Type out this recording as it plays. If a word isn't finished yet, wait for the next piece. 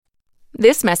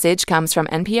This message comes from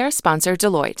NPR sponsor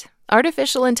Deloitte.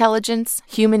 Artificial intelligence,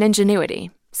 human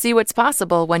ingenuity. See what's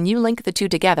possible when you link the two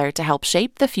together to help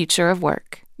shape the future of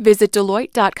work. Visit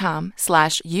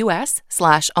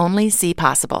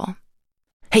Deloitte.com/US/only-see-possible.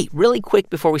 Hey, really quick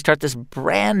before we start this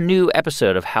brand new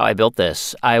episode of How I Built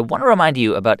This, I want to remind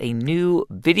you about a new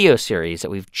video series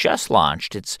that we've just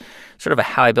launched. It's sort of a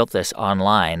How I Built This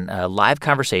online, a live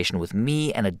conversation with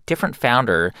me and a different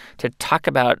founder to talk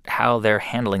about how they're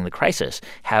handling the crisis,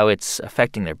 how it's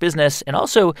affecting their business, and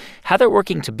also how they're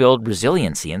working to build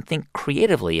resiliency and think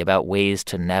creatively about ways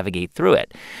to navigate through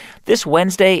it. This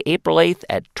Wednesday, April 8th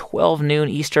at 12 noon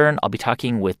Eastern, I'll be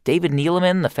talking with David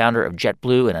Neeleman, the founder of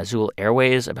JetBlue and Azul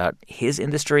Airways, about his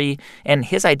industry and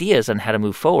his ideas on how to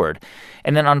move forward.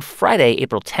 And then on Friday,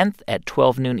 April 10th at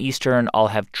 12 noon Eastern, I'll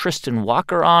have Tristan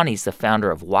Walker on. He's the founder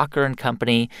of Walker &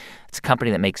 Company. It's a company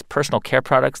that makes personal care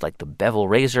products like the Bevel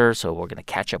razor, so we're going to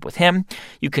catch up with him.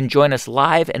 You can join us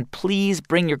live, and please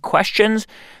bring your questions.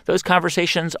 Those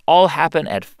conversations all happen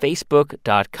at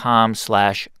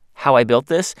facebook.com/How I Built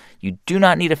This. You do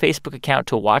not need a Facebook account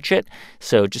to watch it,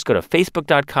 so just go to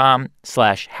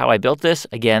facebook.com/How I Built This.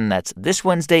 Again, that's this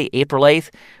Wednesday, April 8th,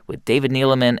 with David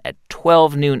Neeleman at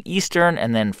 12 noon Eastern,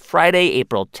 and then Friday,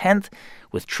 April 10th,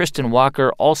 with Tristan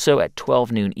Walker, also at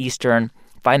 12 noon Eastern.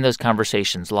 Find those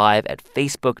conversations live at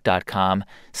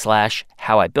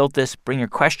facebook.com/How I Built This. Bring your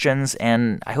questions,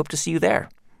 and I hope to see you there.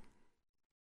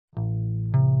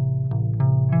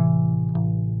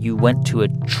 You went to a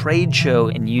trade show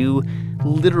and you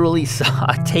literally saw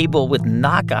a table with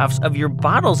knockoffs of your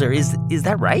bottles there. Is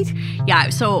that right? Yeah,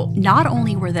 so not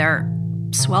only were there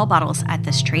Swell bottles at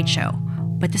this trade show,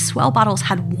 but the Swell bottles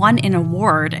had won an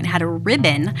award and had a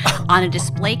ribbon on a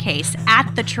display case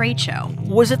at the trade show.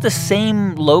 Was it the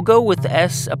same logo with the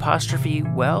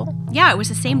S''well? Yeah, it was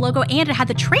the same logo, and it had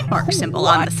the trademark symbol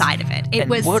on the side of it.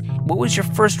 What was your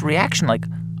first reaction like?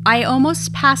 I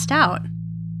almost passed out.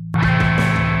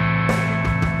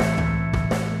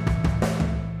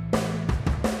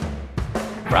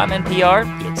 From NPR,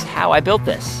 it's How I Built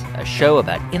This, a show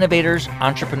about innovators,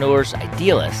 entrepreneurs,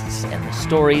 idealists, and the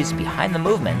stories behind the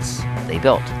movements they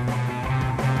built.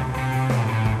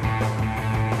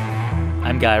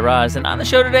 I'm Guy Raz, and on the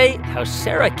show today, how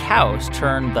Sarah Kauss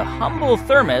turned the humble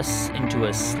thermos into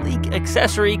a sleek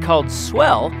accessory called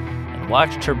Swell and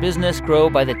watched her business grow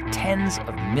by the tens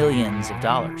of millions of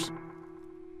dollars.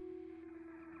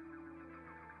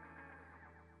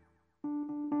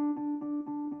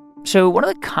 So one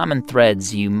of the common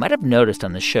threads you might have noticed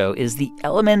on the show is the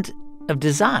element of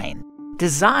design.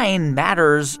 Design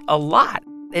matters a lot,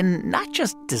 and not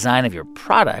just design of your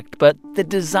product, but the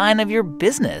design of your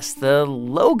business, the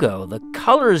logo, the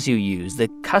colors you use, the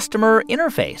customer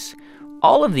interface.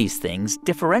 All of these things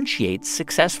differentiate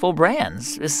successful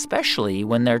brands, especially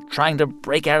when they're trying to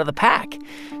break out of the pack.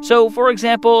 So, for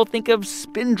example, think of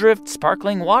Spindrift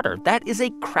sparkling water. That is a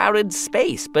crowded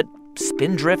space, but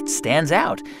Spindrift stands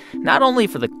out, not only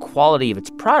for the quality of its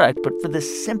product, but for the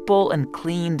simple and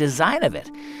clean design of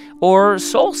it. Or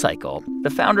SoulCycle. The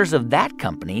founders of that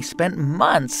company spent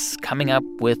months coming up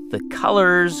with the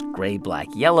colors, gray, black,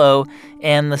 yellow,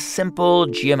 and the simple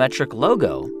geometric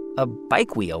logo, a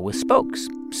bike wheel with spokes.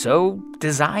 So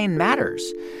design matters.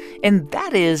 And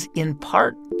that is, in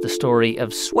part, the story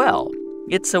of Swell.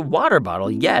 It's a water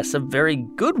bottle, yes, a very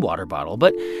good water bottle.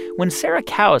 But when Sarah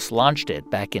Kauss launched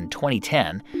it back in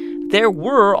 2010, there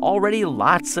were already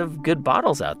lots of good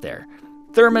bottles out there.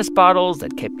 Thermos bottles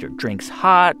that kept your drinks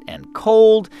hot and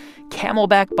cold,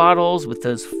 Camelback bottles with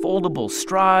those foldable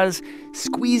straws,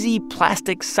 squeezy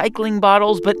plastic cycling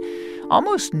bottles, but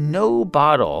almost no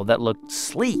bottle that looked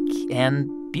sleek and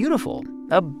beautiful,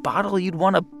 a bottle you'd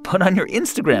want to put on your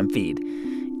Instagram feed.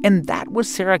 And that was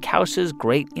Sarah Kauss's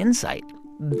great insight.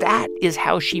 That is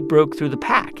how she broke through the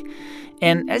pack.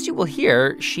 And as you will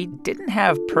hear, she didn't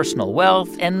have personal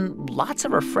wealth, and lots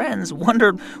of her friends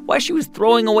wondered why she was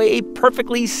throwing away a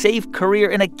perfectly safe career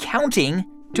in accounting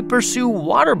to pursue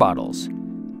water bottles.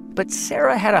 But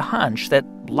Sarah had a hunch that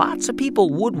lots of people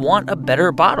would want a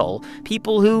better bottle,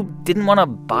 people who didn't want to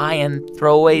buy and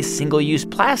throw away single-use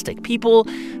plastic, people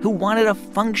who wanted a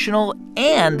functional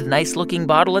and nice-looking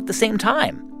bottle at the same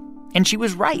time. And she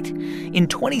was right. In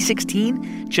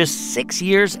 2016, just 6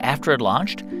 years after it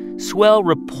launched, Swell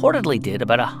reportedly did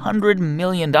about $100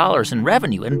 million in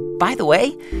revenue. And by the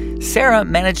way, Sarah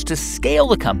managed to scale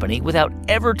the company without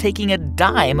ever taking a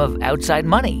dime of outside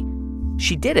money.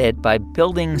 She did it by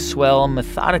building Swell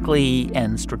methodically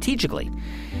and strategically.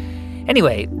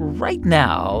 Anyway, right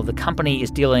now, the company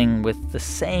is dealing with the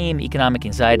same economic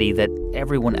anxiety that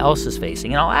everyone else is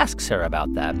facing, and I'll ask Sarah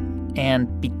about that.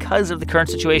 And because of the current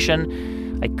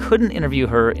situation, I couldn't interview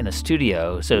her in a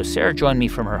studio, so Sarah joined me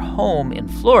from her home in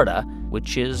Florida,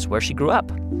 which is where she grew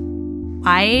up.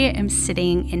 I am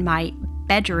sitting in my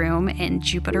bedroom in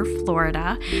Jupiter,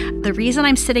 Florida. The reason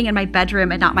I'm sitting in my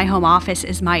bedroom and not my home office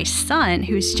is my son,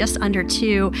 who's just under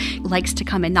 2, likes to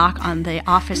come and knock on the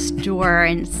office door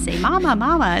and say, "Mama,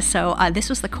 Mama." So this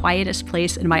was the quietest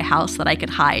place in my house that I could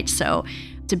hide. So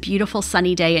it's a beautiful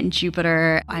sunny day in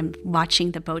Jupiter. I'm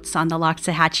watching the boats on the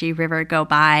Loxahatchee River go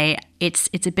by. It's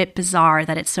a bit bizarre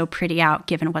that it's so pretty out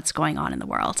given what's going on in the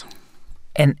world.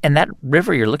 And that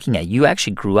river you're looking at, you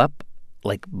actually grew up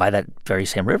like by that very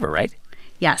same river, right?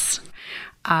 Yes.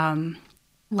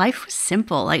 Life was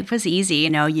simple. Life was easy.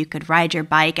 You could ride your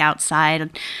bike outside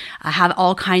and have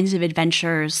all kinds of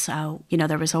adventures.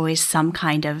 There was always some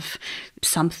kind of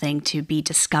something to be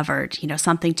discovered,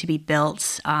 something to be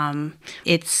built.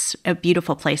 It's a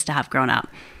beautiful place to have grown up.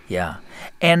 Yeah.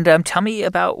 And tell me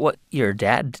about what your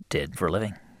dad did for a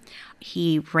living.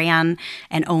 He ran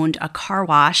and owned a car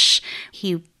wash.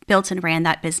 He built and ran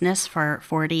that business for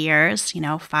 40 years,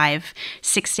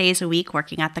 5-6 days a week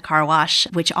working at the car wash,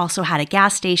 which also had a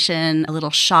gas station, a little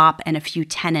shop, and a few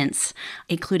tenants,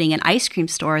 including an ice cream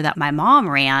store that my mom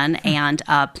ran and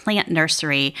a plant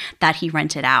nursery that he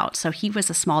rented out. So he was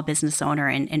a small business owner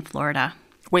in Florida.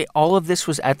 Wait, all of this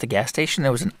was at the gas station?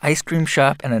 There was an ice cream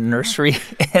shop and a nursery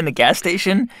and a gas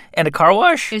station and a car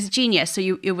wash? It was genius. So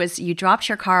you dropped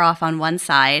your car off on one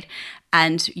side,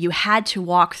 and you had to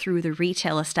walk through the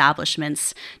retail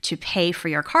establishments to pay for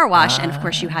your car wash. And, of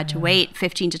course, you had to wait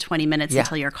 15 to 20 minutes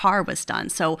until your car was done.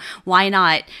 So why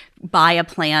not buy a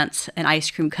plant, an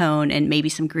ice cream cone, and maybe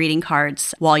some greeting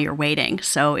cards while you're waiting?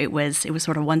 So it was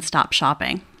sort of one-stop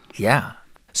shopping. Yeah.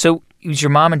 So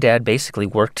your mom and dad basically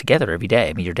worked together every day.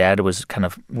 I mean, your dad was kind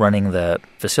of running the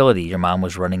facility. Your mom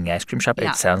was running the ice cream shop.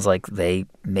 Yeah. It sounds like they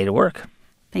made it work.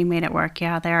 They made it work,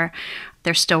 yeah.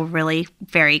 They're still really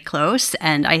very close.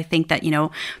 And I think that,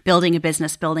 building a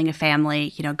business, building a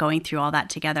family, going through all that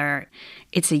together,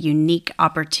 it's a unique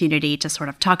opportunity to sort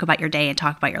of talk about your day and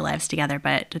talk about your lives together.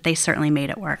 But they certainly made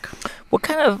it work. What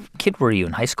kind of kid were you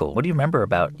in high school? What do you remember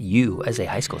about you as a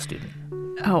high school student?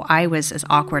 Oh, I was as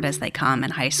awkward as they come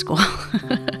in high school.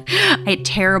 I had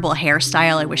terrible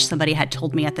hairstyle. I wish somebody had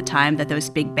told me at the time that those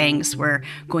big bangs were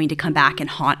going to come back and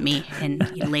haunt me in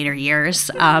later years.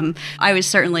 I was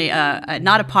certainly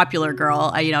not a popular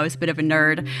girl. I was a bit of a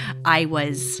nerd. I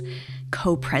was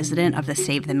co-president of the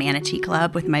Save the Manatee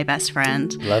Club with my best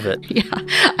friend. Love it. Yeah.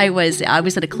 I was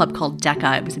at a club called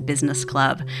DECA. It was a business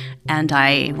club. And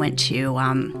I went to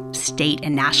state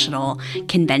and national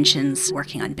conventions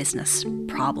working on business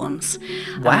problems.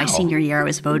 Wow. My senior year, I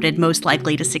was voted most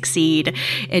likely to succeed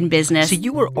in business. So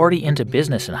you were already into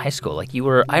business in high school. Like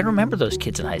I remember those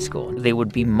kids in high school. They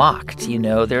would be mocked.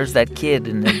 There's that kid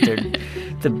and they're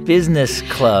the business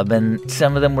club, and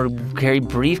some of them were carry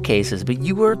briefcases, but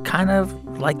you were kind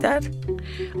of like that?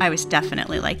 I was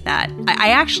definitely like that.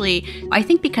 I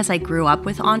think because I grew up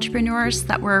with entrepreneurs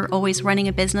that were always running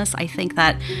a business, I think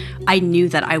that I knew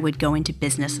that I would go into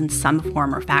business in some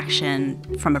form or fashion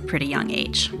from a pretty young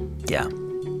age. Yeah.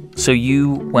 So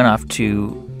you went off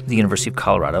to the University of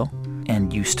Colorado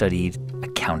and you studied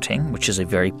accounting, which is a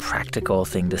very practical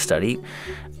thing to study.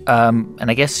 And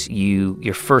I guess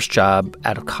your first job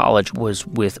out of college was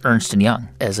with Ernst & Young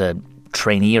as a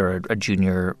trainee or a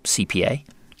junior CPA.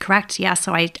 Correct, yeah.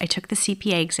 So I took the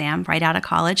CPA exam right out of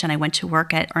college, and I went to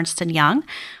work at Ernst & Young,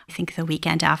 I think the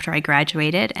weekend after I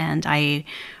graduated. And I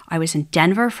was in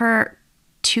Denver for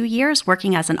 2 years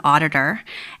working as an auditor.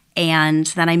 And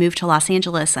then I moved to Los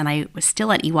Angeles, and I was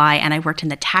still at EY, and I worked in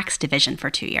the tax division for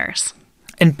 2 years.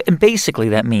 And basically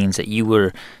that means that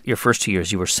your first 2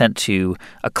 years, you were sent to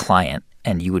a client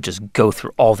and you would just go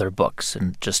through all their books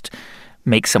and just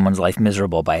make someone's life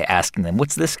miserable by asking them,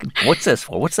 what's this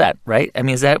for? What's that, right? I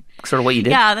mean, is that sort of what you did?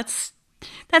 Yeah,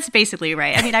 that's basically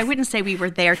right. I mean, I wouldn't say we were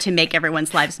there to make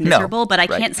everyone's lives miserable, but I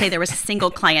can't say there was a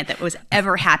single client that was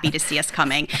ever happy to see us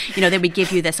coming. They would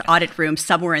give you this audit room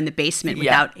somewhere in the basement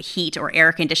without heat or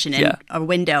air conditioning, a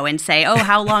window, and say, "Oh,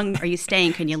 how long are you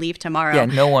staying? Can you leave tomorrow?" Yeah,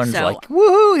 no one's like,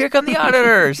 "Woohoo, here come the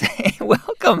auditors.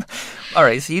 Welcome." All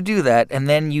right, so you do that, and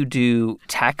then you do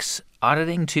tax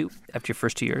auditing too after your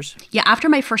first 2 years? Yeah, after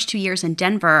my first 2 years in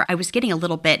Denver, I was getting a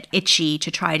little bit itchy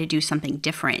to try to do something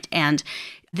different. And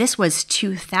This was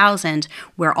 2000,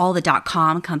 where all the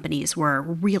dot-com companies were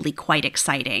really quite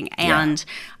exciting. And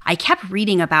I kept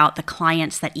reading about the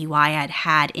clients that EY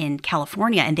had in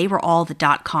California, and they were all the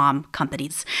dot-com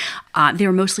companies. They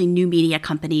were mostly new media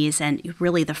companies and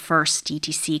really the first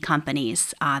DTC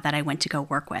companies that I went to go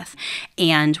work with.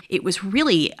 And it was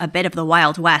really a bit of the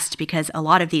Wild West because a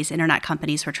lot of these internet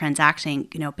companies were transacting,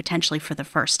 potentially for the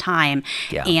first time.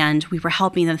 Yeah. And we were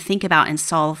helping them think about and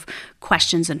solve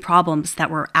questions and problems that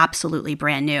were absolutely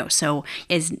brand new. So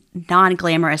as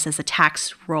non-glamorous as a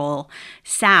tax role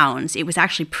sounds, it was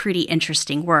actually pretty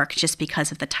interesting work just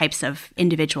because of the types of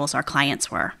individuals our clients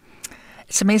were.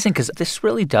 It's amazing because this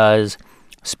really does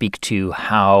speak to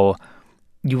how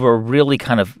you were really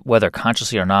kind of, whether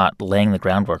consciously or not, laying the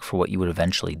groundwork for what you would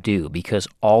eventually do, because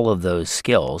all of those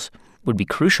skills would be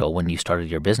crucial when you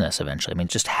started your business eventually. I mean,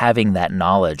 just having that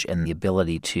knowledge and the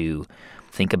ability to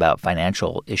think about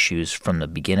financial issues from the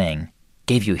beginning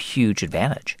gave you a huge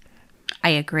advantage. I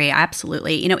agree.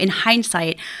 Absolutely. In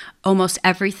hindsight, almost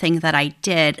everything that I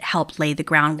did helped lay the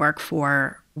groundwork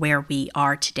for where we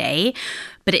are today,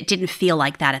 but it didn't feel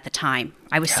like that at the time.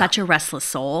 I was such a restless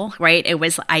soul, right? It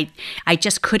was, I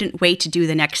just couldn't wait to do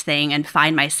the next thing and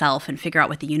find myself and figure out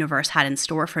what the universe had in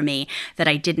store for me, that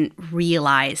I didn't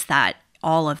realize that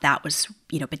all of that was,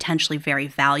 potentially very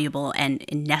valuable and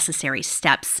necessary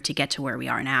steps to get to where we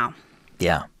are now.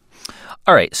 Yeah.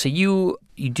 All right. So you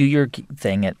do your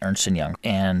thing at Ernst & Young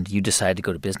and you decide to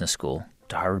go to business school,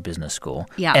 to Harvard Business School.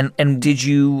 Yeah. And did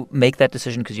you make that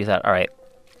decision because you thought, all right,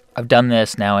 I've done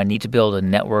this, now I need to build a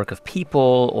network of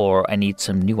people, or I need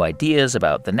some new ideas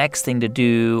about the next thing to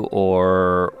do,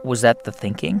 or was that the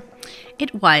thinking?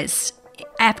 It was.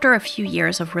 After a few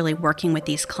years of really working with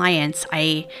these clients,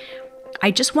 I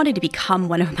just wanted to become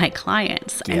one of my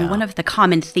clients. Yeah. And one of the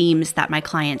common themes that my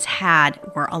clients had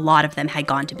were a lot of them had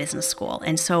gone to business school.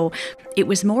 And so it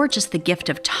was more just the gift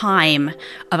of time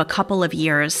of a couple of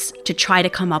years to try to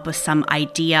come up with some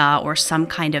idea or some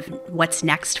kind of what's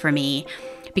next for me.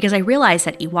 Because I realized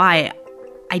at EY,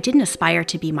 I didn't aspire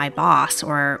to be my boss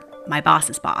or my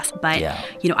boss's boss. But,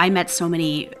 I met so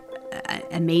many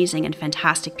amazing and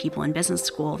fantastic people in business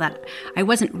school that I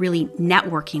wasn't really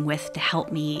networking with to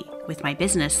help me with my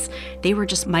business. They were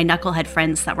just my knucklehead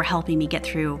friends that were helping me get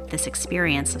through this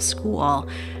experience of school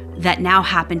that now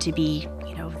happen to be,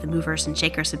 the movers and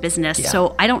shakers of business. Yeah.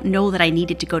 So I don't know that I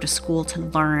needed to go to school to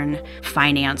learn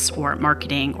finance or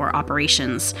marketing or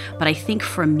operations. But I think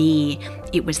for me,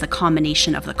 it was the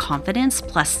combination of the confidence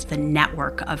plus the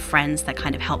network of friends that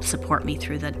kind of helped support me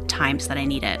through the times that I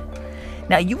needed.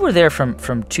 Now, you were there from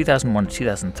 2001 to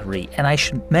 2003, and I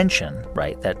should mention,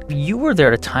 right, that you were there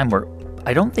at a time where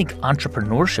I don't think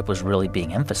entrepreneurship was really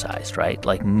being emphasized, right?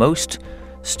 Like most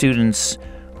students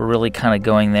were really kind of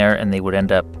going there and they would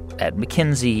end up at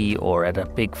McKinsey or at a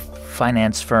big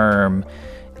finance firm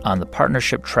on the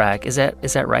partnership track. Is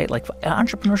that right? Like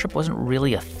entrepreneurship wasn't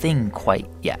really a thing quite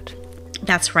yet.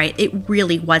 That's right. It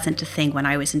really wasn't a thing when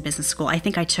I was in business school. I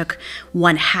think I took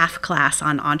one half class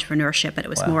on entrepreneurship, but it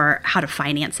was more how to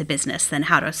finance a business than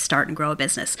how to start and grow a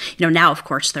business. Now, of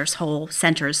course, there's whole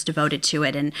centers devoted to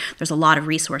it, and there's a lot of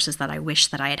resources that I wish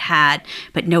that I had had.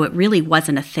 But no, it really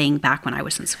wasn't a thing back when I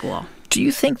was in school. Do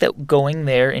you think that going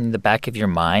there in the back of your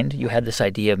mind, you had this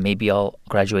idea of maybe I'll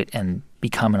graduate and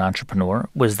become an entrepreneur?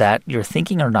 Was that your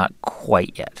thinking or not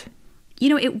quite yet?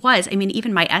 It was. I mean,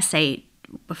 even my essay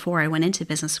before I went into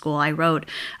business school, I wrote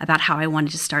about how I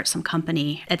wanted to start some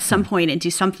company at some point and do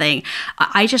something.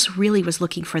 I just really was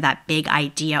looking for that big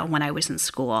idea when I was in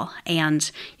school.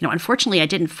 And, unfortunately, I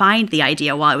didn't find the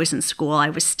idea while I was in school. I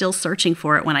was still searching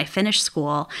for it when I finished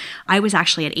school. I was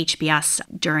actually at HBS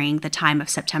during the time of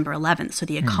September 11th. So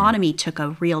the economy took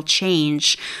a real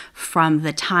change from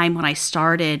the time when I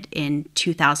started in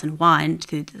 2001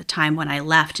 to the time when I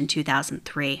left in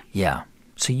 2003. Yeah.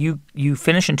 So you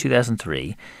finished in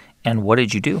 2003, and what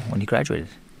did you do when you graduated?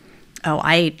 Oh,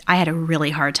 I had a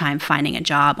really hard time finding a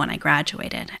job when I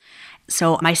graduated.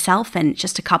 So myself and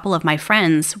just a couple of my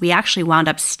friends, we actually wound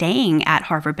up staying at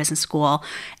Harvard Business School,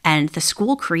 and the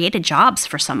school created jobs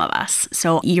for some of us.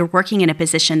 So you're working in a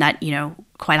position that,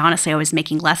 quite honestly, I was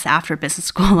making less after business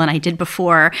school than I did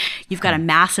before. You've got a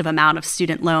massive amount of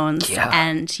student loans,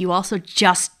 and you also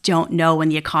just don't know when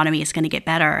the economy is going to get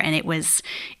better. And it was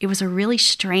a really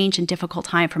strange and difficult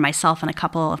time for myself and a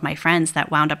couple of my friends that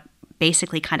wound up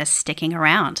basically kind of sticking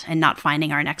around and not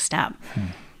finding our next step.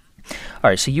 All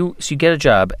right, so you get a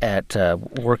job at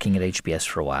working at HBS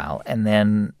for a while, and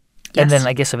then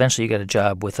I guess eventually you got a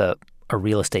job with a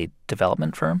real estate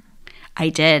development firm. I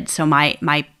did. So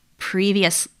my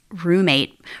previous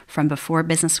roommate from before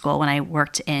business school, when I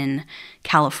worked in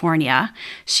California,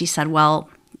 she said, "Well,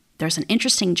 there's an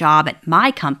interesting job at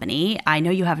my company. I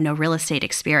know you have no real estate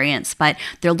experience, but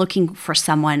they're looking for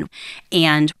someone.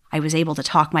 And I was able to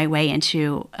talk my way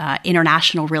into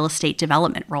international real estate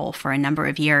development role for a number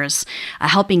of years,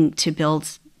 helping to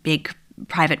build big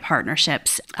private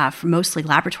partnerships for mostly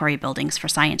laboratory buildings for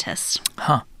scientists.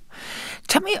 Huh.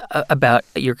 Tell me about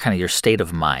your state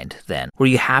of mind then. Were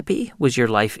you happy? Was your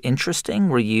life interesting?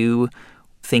 Were you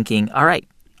thinking, all right,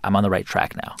 I'm on the right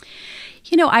track now?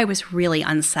 I was really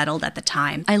unsettled at the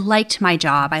time. I liked my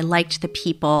job. I liked the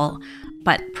people.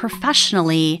 But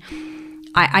professionally,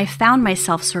 I found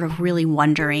myself sort of really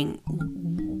wondering,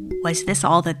 was this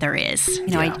all that there is?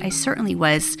 I certainly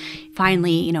was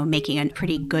finally, making a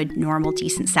pretty good, normal,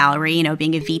 decent salary,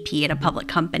 being a VP at a public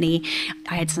company.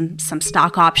 I had some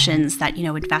stock options that,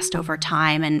 would vest over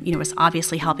time and, was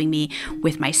obviously helping me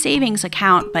with my savings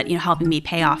account, but, helping me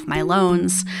pay off my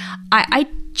loans.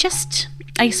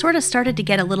 I sort of started to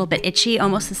get a little bit itchy,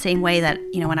 almost the same way that,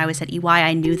 when I was at EY,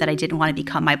 I knew that I didn't want to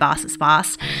become my boss's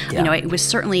boss. Yeah. It was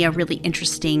certainly a really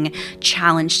interesting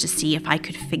challenge to see if I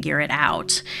could figure it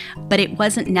out. But it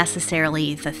wasn't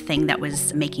necessarily the thing that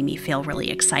was making me feel really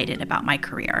excited about my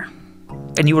career.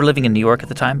 And you were living in New York at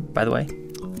the time, by the way?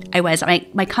 I was.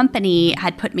 My company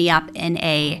had put me up in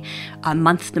a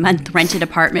month-to-month rented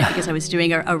apartment because I was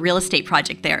doing a real estate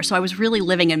project there. So I was really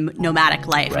living a nomadic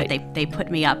life. Right. They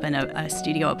put me up in a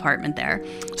studio apartment there.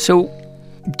 So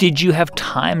did you have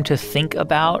time to think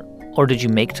about, or did you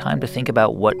make time to think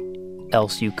about what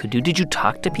else you could do? Did you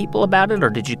talk to people about it, or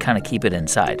did you kind of keep it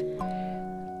inside?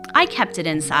 I kept it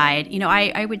inside.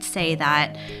 I would say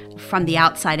that from the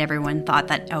outside, everyone thought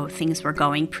that, things were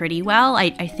going pretty well. I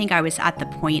think I was at the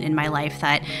point in my life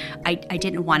that I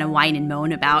didn't want to whine and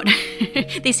moan about.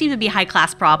 They seem to be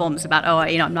high-class problems about,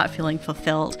 I'm not feeling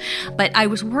fulfilled. But I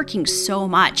was working so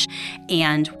much,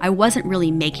 and I wasn't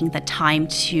really making the time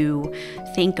to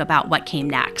think about what came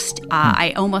next.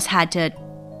 I almost had to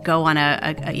go on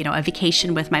a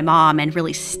vacation with my mom and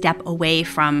really step away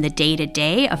from the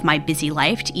day-to-day of my busy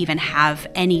life to even have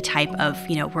any type of,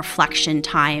 reflection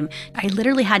time. I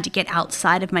literally had to get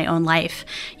outside of my own life,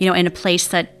 in a place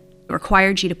that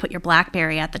required you to put your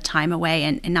BlackBerry at the time away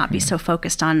and not be so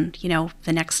focused on,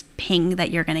 the next ping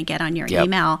that you're going to get on your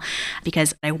email,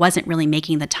 because I wasn't really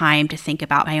making the time to think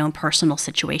about my own personal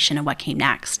situation and what came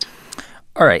next.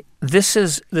 All right. This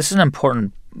is an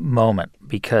important moment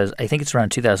because I think it's around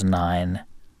 2009.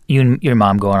 You and your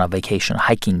mom go on a vacation,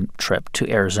 hiking trip to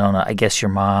Arizona. I guess your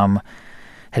mom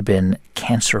had been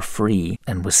cancer-free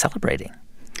and was celebrating.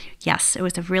 Yes, it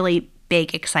was a really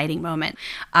big, exciting moment.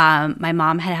 My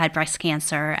mom had breast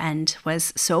cancer and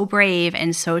was so brave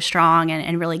and so strong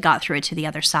and really got through it to the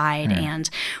other side and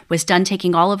was done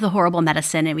taking all of the horrible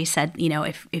medicine. And we said,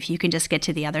 if you can just get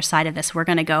to the other side of this, we're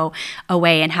going to go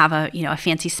away and have a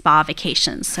fancy spa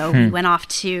vacation. So we went off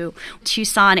to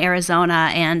Tucson,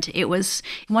 Arizona, and it was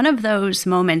one of those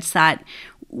moments that,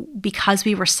 because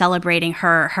we were celebrating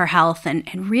her health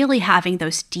and really having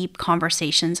those deep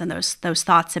conversations and those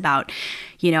thoughts about,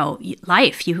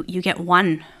 life, you get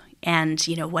one, and,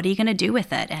 what are you going to do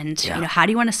with it? And, how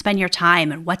do you want to spend your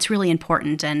time and what's really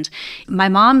important? And my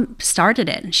mom started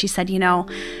it and she said,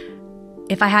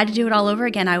 if I had to do it all over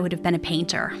again, I would have been a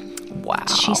painter. Wow.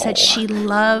 She said she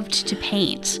loved to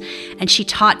paint and she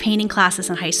taught painting classes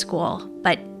in high school,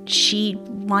 but she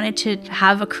wanted to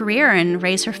have a career and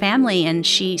raise her family, and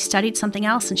she studied something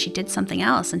else and she did something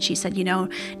else. And she said,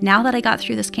 now that I got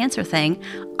through this cancer thing,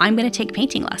 I'm going to take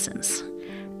painting lessons.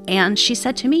 And she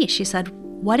said to me,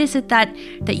 what is it that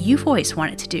you've always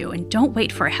wanted to do? And don't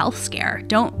wait for a health scare.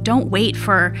 Don't wait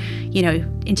for,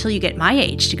 until you get my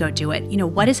age to go do it.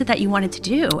 What is it that you wanted to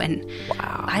do? And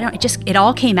wow. It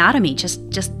all came out of me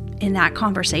just in that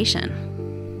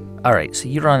conversation. All right. So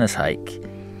you're on this hike.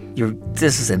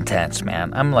 This is intense,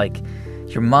 man. I'm like,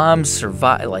 your mom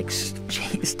survived, like,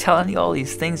 she's telling you all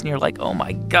these things, and you're like, oh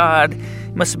my God,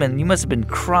 you must have been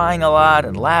crying a lot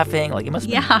and laughing. Like, it must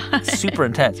have been super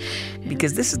intense.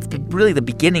 Because this is really the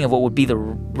beginning of what would be the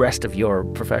rest of your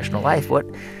professional life.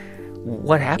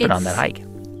 What happened on that hike?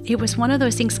 It was one of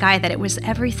those things, Guy, that it was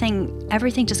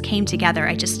everything just came together.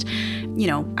 I just,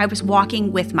 I was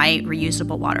walking with my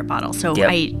reusable water bottle. So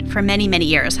I, for many, many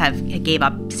years, gave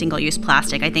up single-use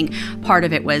plastic. I think part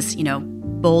of it was,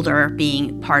 Boulder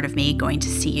being part of me, going to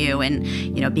CU and,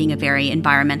 being a very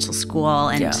environmental school.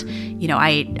 And,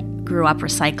 I grew up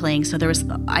recycling. So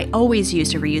I always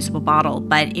used a reusable bottle,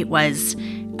 but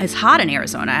it's hot in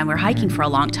Arizona and we're hiking for a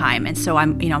long time. And so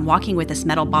I'm walking with this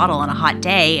metal bottle on a hot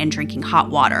day and drinking hot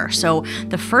water. So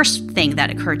the first thing that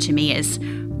occurred to me is,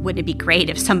 wouldn't it be great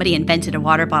if somebody invented a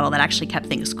water bottle that actually kept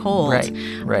things cold?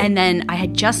 Right. And then I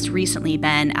had just recently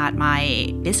been at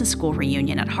my business school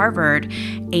reunion at Harvard,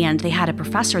 and they had a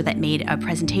professor that made a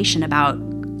presentation about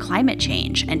climate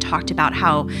change and talked about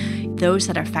how those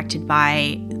that are affected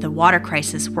by the water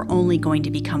crisis were only going to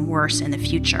become worse in the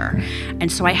future.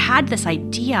 And so I had this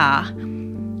idea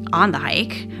on the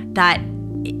hike that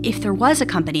if there was a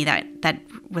company that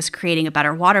was creating a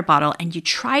better water bottle and you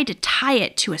tried to tie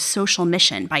it to a social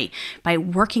mission by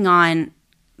working on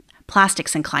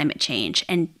plastics and climate change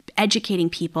and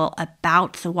educating people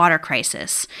about the water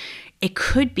crisis, it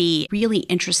could be really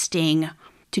interesting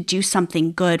to do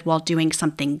something good while doing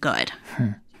something good.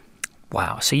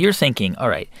 Wow. So you're thinking, all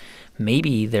right,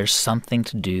 maybe there's something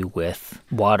to do with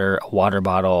water, a water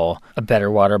bottle, a better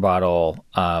water bottle.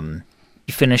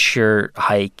 You finish your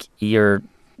hike, your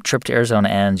trip to Arizona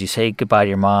ends, you say goodbye to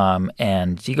your mom,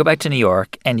 and you go back to New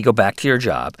York, and you go back to your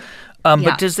job.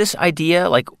 But does this idea,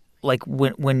 like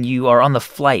when you are on the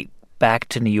flight back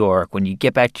to New York, when you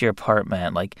get back to your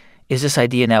apartment, like, is this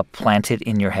idea now planted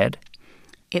in your head?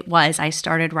 It was. I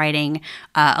started writing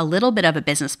a little bit of a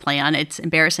business plan. It's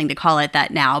embarrassing to call it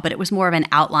that now, but it was more of an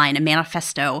outline, a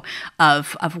manifesto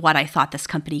of what I thought this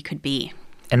company could be.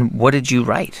 And what did you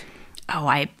write? Oh,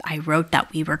 I wrote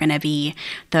that we were going to be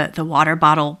the water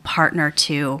bottle partner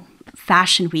to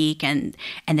Fashion Week and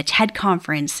the TED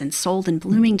Conference and Sold in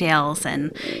Bloomingdale's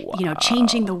and,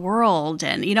 changing the world.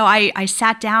 And, I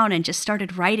sat down and just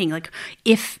started writing, like,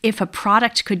 if a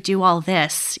product could do all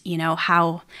this,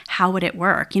 how would it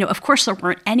work? Of course, there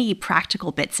weren't any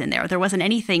practical bits in there. There wasn't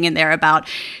anything in there about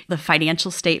the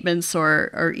financial statements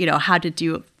or how to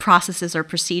do processes or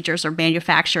procedures or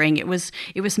manufacturing. It was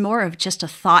more of just a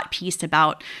thought piece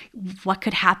about what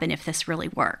could happen if this really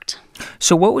worked.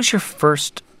 So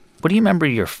what do you remember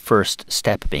your first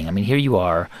step being? I mean, here you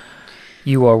are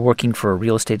working for a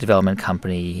real estate development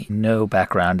company, no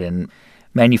background in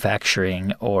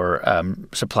manufacturing or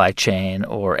supply chain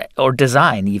or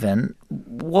design even.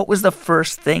 What was the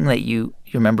first thing that you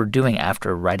remember doing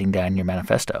after writing down your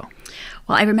manifesto?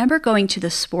 Well, I remember going to the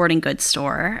sporting goods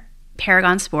store,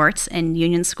 Paragon Sports in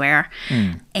Union Square,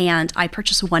 and I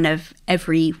purchased one of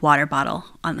every water bottle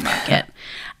on the market.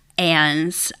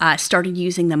 And started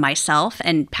using them myself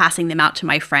and passing them out to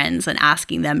my friends and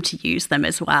asking them to use them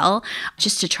as well,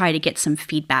 just to try to get some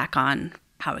feedback on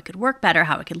how it could work better,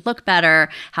 how it could look better,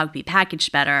 how it could be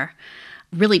packaged better.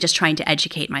 Really just trying to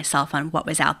educate myself on what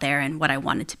was out there and what I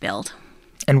wanted to build.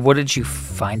 And what did you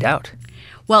find out?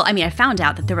 Well, I found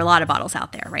out that there were a lot of bottles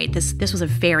out there, right? This was a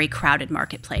very crowded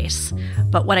marketplace.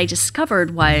 But what I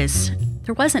discovered was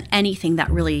there wasn't anything that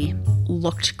really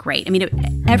looked great.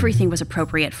 Everything was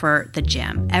appropriate for the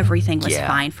gym. Everything was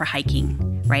fine for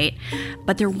hiking, right?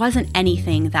 But there wasn't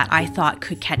anything that I thought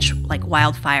could catch like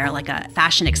wildfire, like a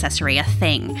fashion accessory, a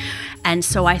thing. And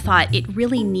so I thought it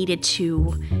really needed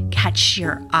to catch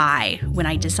your eye. When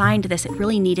I designed this, it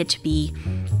really needed to be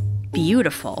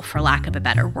beautiful, for lack of a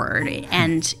better word.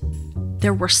 And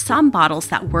there were some bottles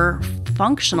that were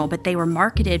functional, but they were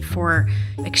marketed for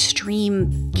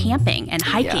extreme camping and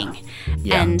hiking.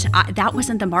 Yeah. And that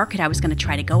wasn't the market I was going to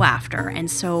try to go after. And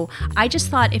so I just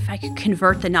thought if I could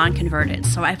convert the non-converted,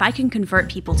 so if I can convert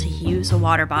people to use a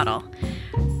water bottle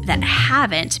that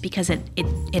haven't, because it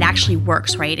actually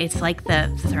works, right? It's like the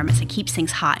thermos, it keeps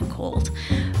things hot and cold,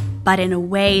 but in a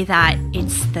way that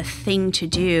it's the thing to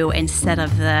do instead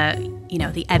of the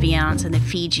Evians and the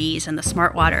Fijis and the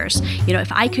Smart Waters.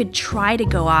 If I could try to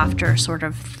go after sort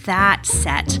of that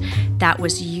set that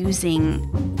was using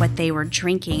what they were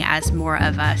drinking as more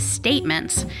of a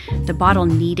statement, the bottle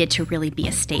needed to really be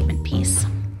a statement piece.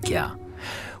 Yeah.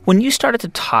 When you started to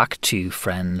talk to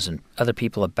friends and other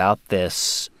people about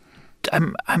this,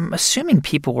 I'm assuming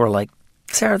people were like,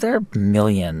 Sarah, there are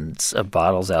millions of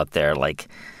bottles out there. Like,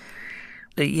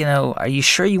 are you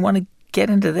sure you want to get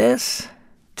into this?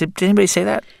 Did anybody say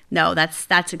that? No,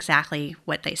 that's exactly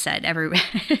what they said.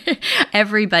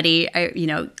 Everybody,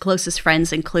 closest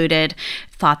friends included,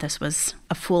 thought this was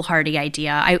a foolhardy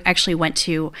idea. I actually went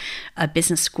to a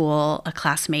business school, a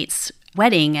classmate's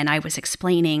wedding, and I was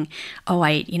explaining,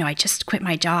 I just quit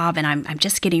my job and I'm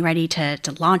just getting ready to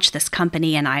launch this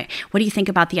company, and what do you think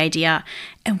about the idea?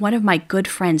 And one of my good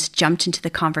friends jumped into the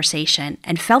conversation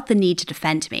and felt the need to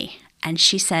defend me. And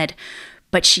she said,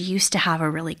 but she used to have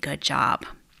a really good job.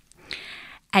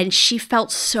 And she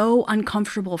felt so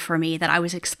uncomfortable for me that I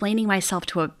was explaining myself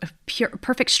to a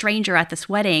perfect stranger at this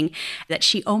wedding that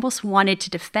she almost wanted to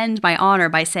defend my honor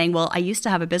by saying, well, I used to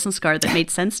have a business card that made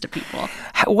sense to people.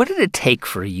 What did it take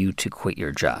for you to quit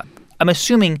your job? I'm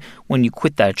assuming when you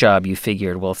quit that job, you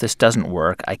figured, well, if this doesn't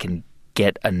work, I can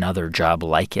get another job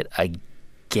like it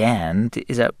again.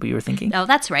 Is that what you were thinking? Oh,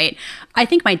 that's right. I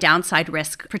think my downside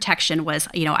risk protection was,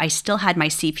 I still had my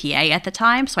CPA at the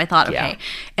time. So I thought, okay,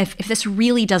 if this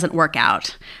really doesn't work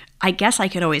out, I guess I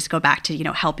could always go back to,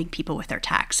 helping people with their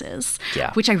taxes,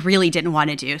 which I really didn't want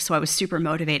to do. So I was super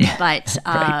motivated. But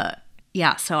right.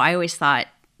 So I always thought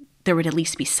there would at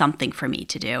least be something for me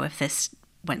to do if this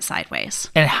went sideways.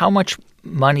 And how much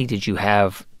money did you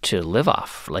have to live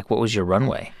off? Like, what was your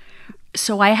runway?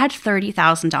 So I had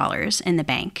 $30,000 in the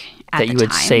bank at the time. That you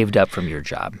had saved up from your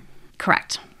job.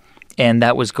 Correct. And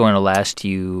that was going to last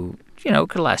you, it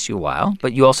could last you a while,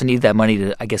 but you also needed that money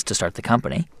to start the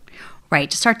company. Right,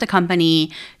 to start the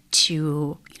company,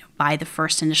 to buy the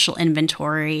first initial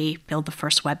inventory, build the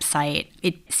first website.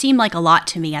 It seemed like a lot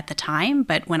to me at the time,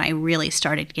 but when I really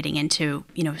started getting into,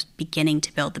 beginning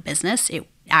to build the business, it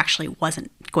actually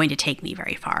wasn't going to take me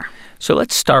very far. So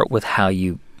let's start with how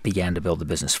you began to build the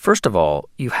business. First of all,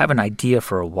 you have an idea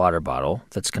for a water bottle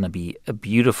that's going to be a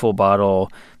beautiful bottle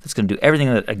that's going to do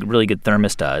everything that a really good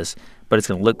thermos does, but it's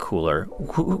going to look cooler.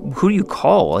 Who do you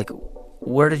call? Like,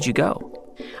 where did you go?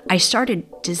 I started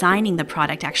designing the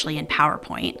product actually in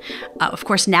PowerPoint. Of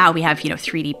course, now we have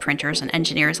 3D printers and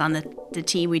engineers on the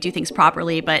team. We do things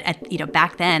properly, but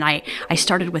back then I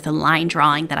started with a line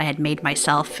drawing that I had made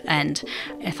myself, and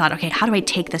I thought, okay, how do I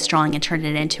take this drawing and turn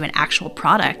it into an actual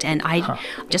product? And I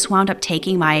just wound up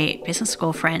taking my business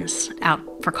school friends out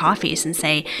for coffees and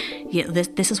say,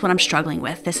 this is what I'm struggling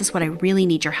with. This is what I really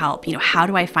need your help. How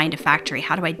do I find a factory?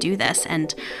 How do I do this?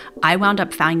 And I wound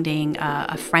up finding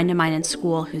a friend of mine in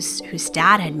school whose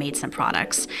dad had made some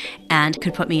products and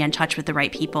could put me in touch with the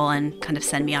right people and kind of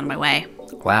send me on my way.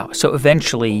 Wow. So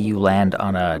eventually you land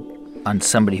on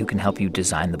somebody who can help you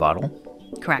design the bottle?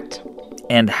 Correct.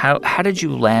 And how did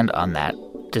you land on that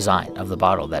design of the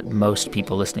bottle that most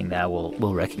people listening now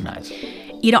will recognize?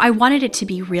 I wanted it to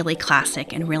be really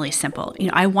classic and really simple.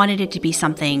 I wanted it to be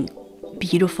something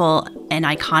beautiful and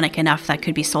iconic enough that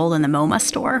could be sold in the MoMA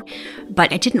store.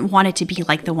 But I didn't want it to be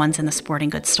like the ones in the sporting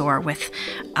goods store with,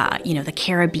 the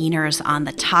carabiners on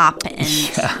the top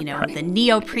and, right. the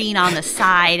neoprene on the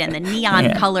side and the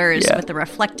neon colors with the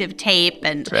reflective tape.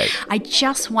 And right. I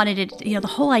just wanted it, the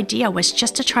whole idea was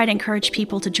just to try to encourage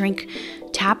people to drink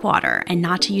tap water and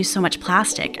not to use so much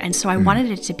plastic. And so I wanted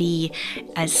it to be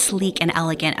as sleek and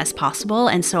elegant as possible.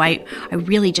 And so I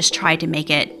really just tried to make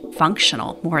it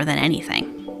functional more than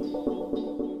anything.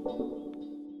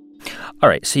 All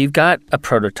right, so you've got a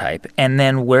prototype, and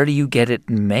then where do you get it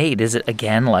made? Is it,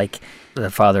 again, like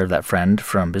the father of that friend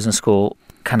from business school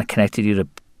kind of connected you to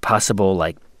possible,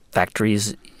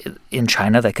 factories in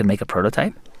China that could make a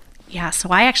prototype? Yeah, so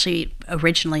I actually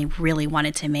originally really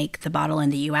wanted to make the bottle in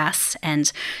the U.S.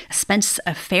 and spent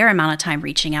a fair amount of time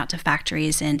reaching out to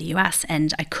factories in the U.S.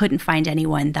 and I couldn't find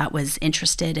anyone that was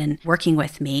interested in working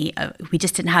with me. We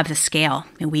just didn't have the scale,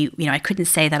 and I couldn't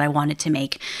say that I wanted to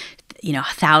make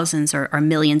thousands or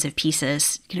millions of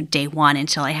pieces, day one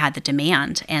until I had the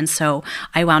demand. And so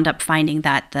I wound up finding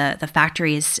that the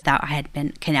factories that I had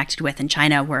been connected with in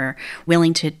China were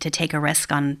willing to take a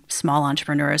risk on small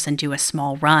entrepreneurs and do a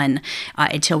small run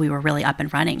until we were really up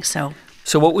and running. So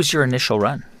what was your initial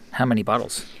run? How many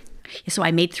bottles? So I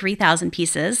made 3,000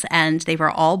 pieces, and they were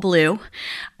all blue.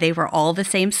 They were all the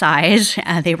same size.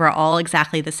 They were all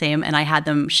exactly the same, and I had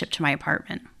them shipped to my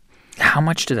apartment. How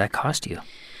much did that cost you?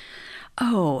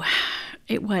 Oh,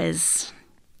 it was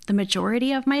the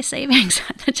majority of my savings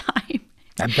at the time.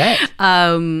 I bet.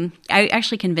 I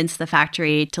actually convinced the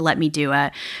factory to let me do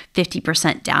a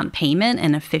 50% down payment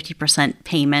and a 50%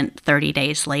 payment 30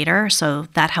 days later. So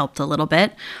that helped a little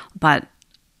bit. But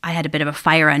I had a bit of a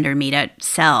fire under me to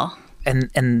sell.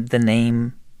 And the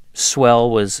name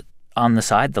Swell was on the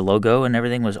side? The logo and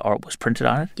everything was printed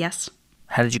on it? Yes.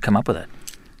 How did you come up with it?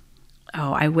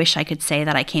 Oh, I wish I could say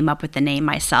that I came up with the name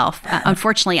myself.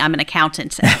 Unfortunately, I'm an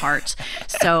accountant at heart.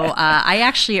 So I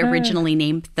actually originally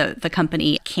named the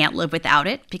company Can't Live Without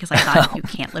It because I thought you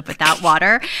can't live without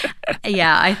water.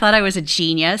 Yeah, I thought I was a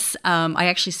genius. I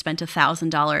actually spent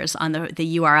 $1,000 on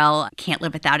the URL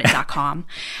can'tlivewithoutit.com.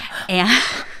 And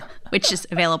which is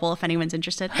available if anyone's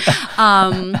interested. It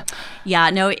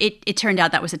turned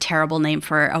out that was a terrible name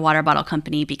for a water bottle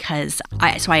company because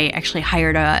I actually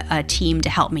hired a team to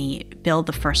help me build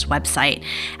the first website,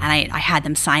 and I had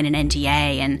them sign an NDA,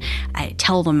 and I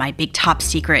tell them my big top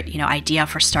secret, idea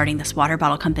for starting this water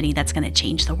bottle company that's going to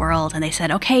change the world. And they said,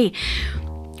 okay,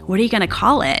 what are you going to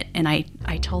call it? And I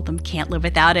told them Can't Live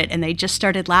Without It, and they just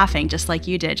started laughing, just like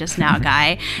you did just now,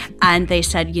 Guy. And they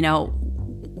said,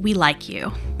 we like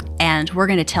you. And we're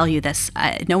going to tell you this,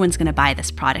 no one's going to buy this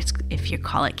product if you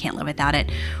call it Can't Live Without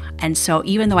It. And so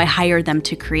even though I hired them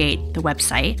to create the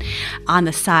website, on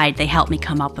the side, they helped me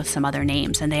come up with some other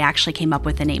names. And they actually came up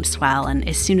with the name Swell. And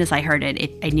as soon as I heard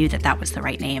it, I knew that was the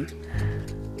right name.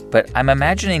 But I'm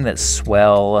imagining that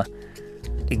Swell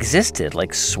existed,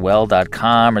 like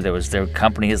swell.com, or there were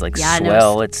companies like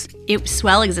Swell. No,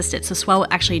 Swell existed. So Swell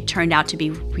actually turned out to be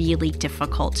really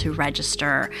difficult to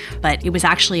register. But it was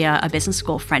actually a business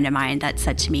school friend of mine that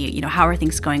said to me, how are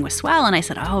things going with Swell? And I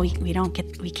said,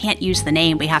 we can't use the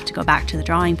name. We have to go back to the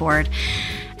drawing board.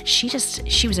 She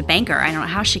was a banker. I don't know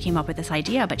how she came up with this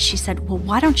idea, but she said, well,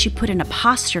 why don't you put an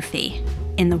apostrophe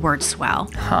in the word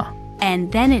Swell? Huh.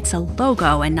 And then it's a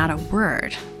logo and not a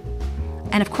word.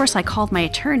 And of course, I called my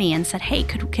attorney and said, hey,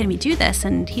 can we do this?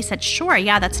 And he said, sure,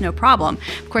 yeah, that's no problem.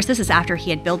 Of course, this is after he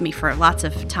had billed me for lots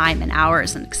of time and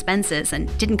hours and expenses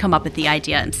and didn't come up with the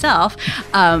idea himself.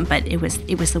 But it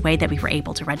was the way that we were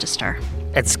able to register.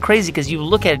 It's crazy because you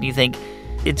look at it and you think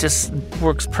it just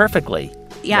works perfectly.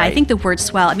 Yeah, right? I think the word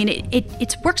swell, I mean,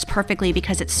 it works perfectly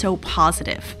because it's so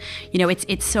positive.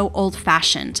 It's so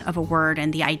old-fashioned of a word,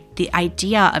 and the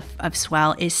idea of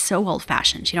swell is so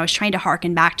old-fashioned. I was trying to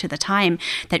harken back to the time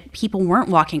that people weren't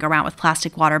walking around with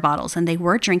plastic water bottles, and they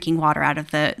were drinking water out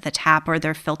of the tap or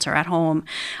their filter at home.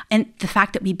 And the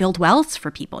fact that we build wells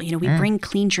for people, we bring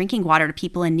clean drinking water to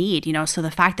people in need, so the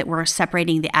fact that we're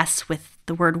separating the S with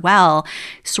the word well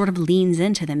sort of leans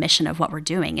into the mission of what we're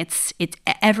doing. It's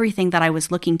everything that I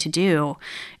was looking to do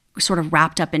sort of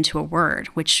wrapped up into a word,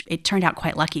 which it turned out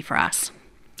quite lucky for us.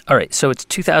 All right. So it's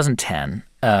 2010.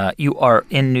 You are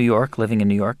in New York, living in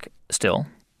New York still.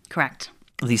 Correct.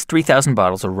 These 3,000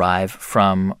 bottles arrive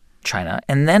from China.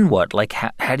 And then what? Like,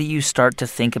 how do you start to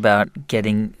think about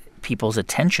getting people's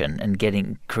attention and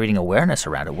creating awareness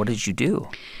around it? What did you do?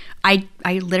 I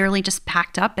literally just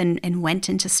packed up and went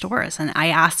into stores, and I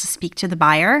asked to speak to the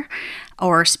buyer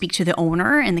or speak to the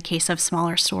owner in the case of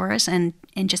smaller stores, and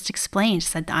just explained,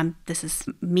 said, this is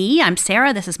me, I'm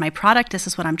Sarah, this is my product, this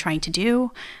is what I'm trying to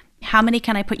do. How many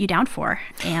can I put you down for?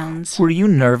 And were you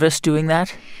nervous doing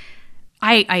that?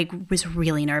 I was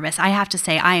really nervous. I have to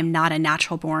say, I am not a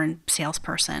natural-born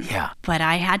salesperson. Yeah. But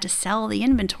I had to sell the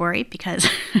inventory because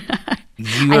I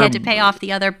had to pay off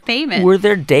the other payment. Were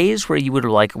there days where you would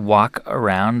walk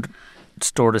around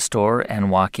store to store and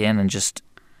walk in and just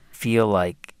feel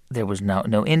like there was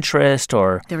no interest,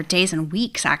 or? There were days and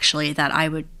weeks, actually, that I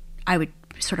would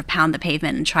sort of pound the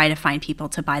pavement and try to find people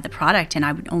to buy the product, and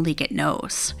I would only get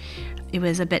no's. It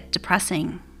was a bit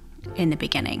depressing in the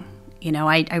beginning.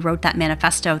 I wrote that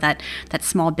manifesto, that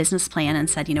small business plan, and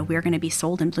said, we're going to be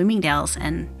sold in Bloomingdale's.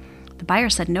 And the buyer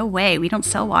said, no way, we don't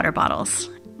sell water bottles.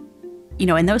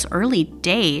 In those early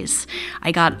days,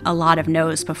 I got a lot of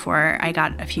no's before I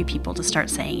got a few people to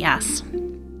start saying yes.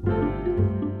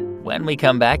 When we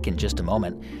come back in just a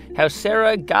moment, how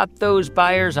Sarah got those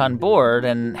buyers on board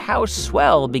and how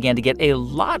Swell began to get a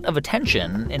lot of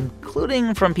attention,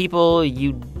 including from people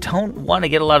you don't want to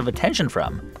get a lot of attention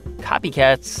from.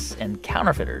 Copycats and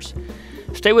counterfeiters.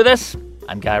 Stay with us.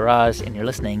 I'm Guy Raz, and you're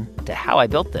listening to How I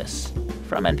Built This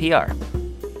from NPR.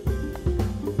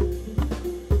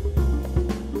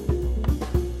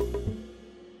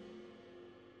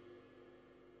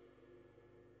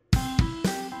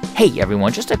 Hey,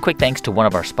 everyone, just a quick thanks to one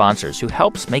of our sponsors who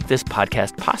helps make this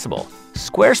podcast possible,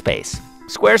 Squarespace.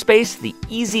 Squarespace, the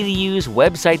easy-to-use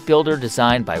website builder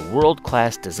designed by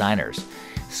world-class designers.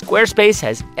 Squarespace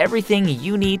has everything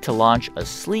you need to launch a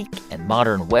sleek and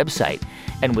modern website.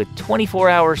 And with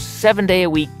 24-hour,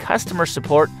 7-day-a-week customer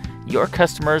support, your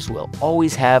customers will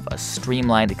always have a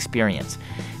streamlined experience.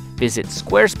 Visit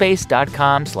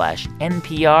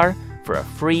squarespace.com/NPR for a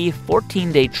free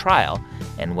 14-day trial.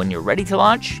 And when you're ready to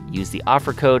launch, use the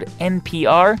offer code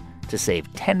NPR to save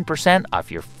 10%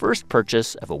 off your first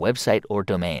purchase of a website or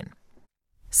domain.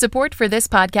 Support for this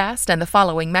podcast and the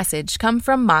following message come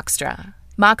from Moxtra.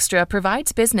 Moxtra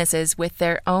provides businesses with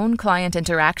their own client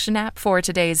interaction app for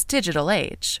today's digital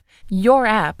age. Your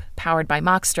app, powered by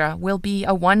Moxtra, will be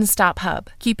a one-stop hub,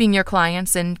 keeping your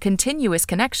clients in continuous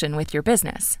connection with your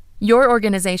business. Your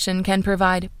organization can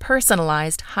provide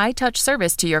personalized, high-touch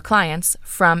service to your clients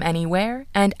from anywhere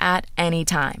and at any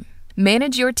time.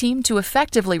 Manage your team to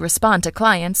effectively respond to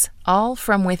clients, all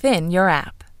from within your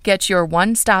app. Get your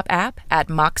one-stop app at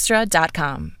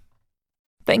Moxtra.com.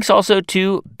 Thanks also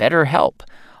to BetterHelp,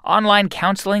 online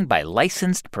counseling by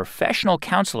licensed professional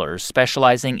counselors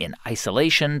specializing in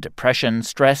isolation, depression,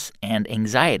 stress, and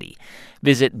anxiety.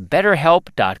 Visit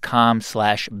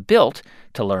BetterHelp.com/built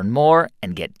to learn more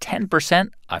and get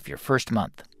 10% off your first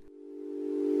month.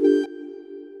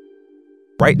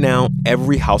 Right now,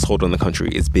 every household in the country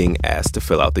is being asked to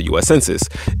fill out the U.S. Census.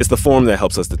 It's the form that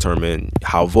helps us determine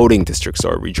how voting districts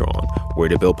are redrawn, where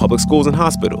to build public schools and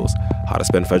hospitals, how to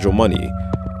spend federal money.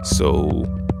 So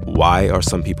why are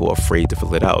some people afraid to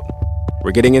fill it out? We're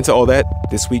getting into all that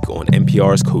this week on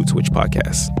NPR's Code Switch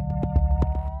podcast.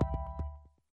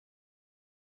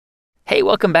 Hey,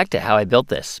 welcome back to How I Built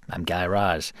This. I'm Guy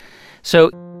Raz. So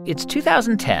it's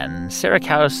 2010. Sarah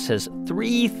Kauss has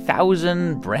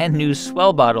 3,000 brand new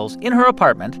Swell bottles in her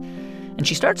apartment, and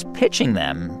she starts pitching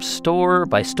them store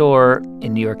by store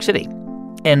in New York City.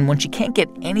 And when she can't get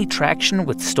any traction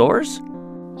with stores...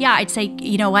 Yeah, I'd say,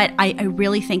 you know what, I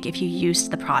really think if you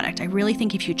used the product, I really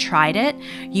think if you tried it,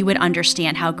 you would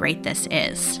understand how great this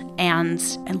is. And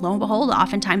lo and behold,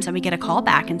 oftentimes I would get a call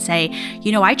back and say,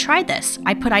 you know, I tried this.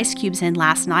 I put ice cubes in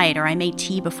last night, or I made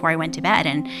tea before I went to bed,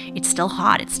 and it's still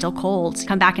hot, it's still cold.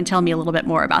 Come back and tell me a little bit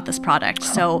more about this product.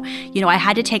 So, you know, I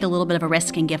had to take a little bit of a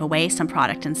risk and give away some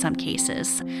product in some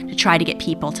cases to try to get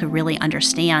people to really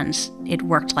understand it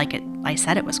worked like I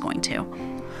said it was going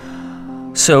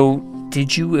to. So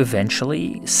did you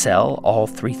eventually sell all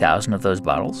 3,000 of those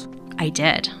bottles? I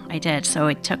did. So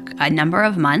it took a number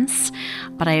of months,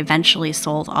 but I eventually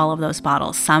sold all of those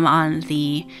bottles, some on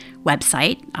the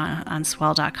website, on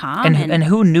swell.com. And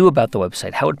who knew about the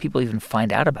website? How would people even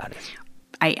find out about it?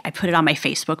 I put it on my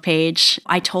Facebook page.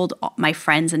 I told my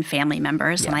friends and family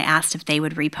members, and I asked if they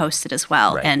would repost it as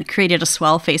well, and created a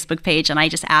Swell Facebook page, and I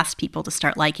just asked people to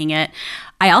start liking it.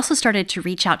 I also started to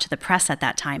reach out to the press at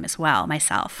that time as well,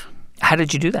 myself. How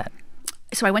did you do that?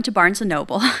 So I went to Barnes &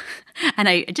 Noble, and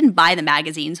I didn't buy the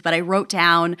magazines, but I wrote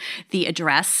down the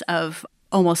address of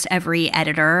almost every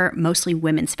editor, mostly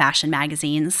women's fashion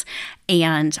magazines,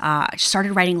 and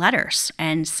started writing letters.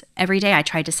 And every day I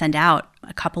tried to send out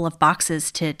a couple of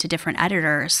boxes to different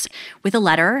editors with a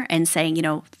letter and saying, you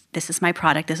know, this is my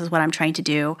product, this is what I'm trying to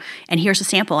do, and here's a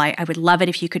sample. I would love it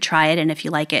if you could try it, and if you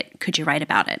like it, could you write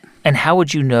about it? And how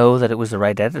would you know that it was the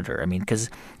right editor? I mean, because,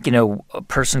 you know, a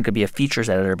person could be a features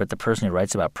editor, but the person who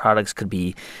writes about products could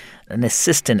be an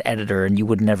assistant editor, and you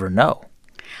would never know.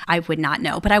 I would not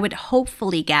know, but I would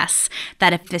hopefully guess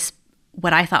that if this,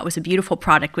 what I thought was a beautiful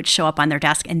product, would show up on their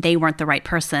desk and they weren't the right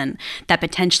person, that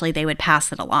potentially they would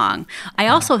pass it along. I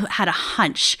also had a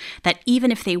hunch that even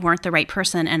if they weren't the right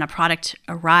person and a product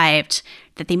arrived,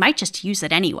 that they might just use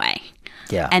it anyway.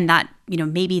 Yeah. And that, you know,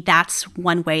 maybe that's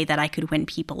one way that I could win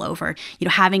people over. You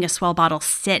know, having a Swell bottle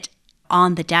sit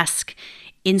on the desk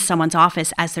in someone's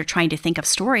office as they're trying to think of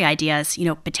story ideas, you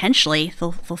know, potentially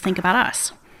they'll think about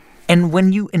us. And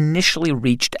when you initially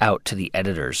reached out to the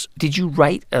editors, did you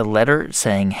write a letter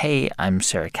saying, hey, I'm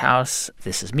Sarah Kauss,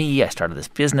 this is me, I started this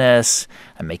business,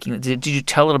 did you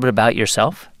tell a little bit about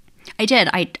yourself? I did.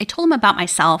 I told them about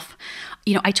myself.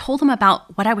 You know, I told them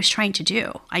about what I was trying to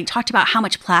do. I talked about how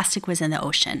much plastic was in the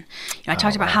ocean. You know, I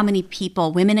talked about how many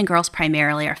people, women and girls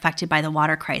primarily, are affected by the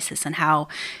water crisis, and how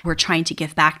we're trying to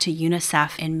give back to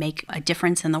UNICEF and make a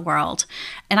difference in the world.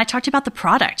 And I talked about the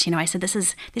product. You know, I said, this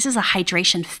is a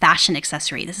hydration fashion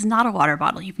accessory. This is not a water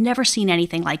bottle. You've never seen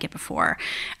anything like it before.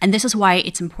 And this is why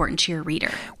it's important to your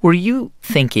reader. Were you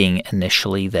thinking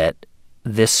initially that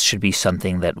this should be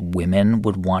something that women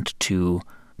would want to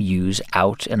use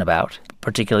out and about,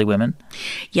 particularly women?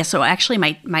 Yeah, so actually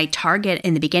my target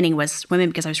in the beginning was women,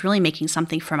 because I was really making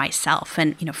something for myself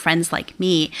and, you know, friends like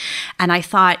me. And I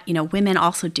thought, you know, women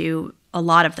also do a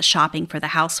lot of the shopping for the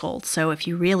household. So if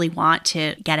you really want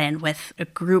to get in with a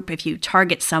group, if you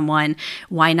target someone,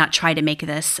 why not try to make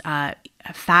this a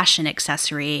fashion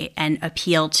accessory and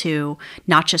appeal to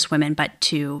not just women, but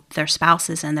to their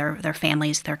spouses and their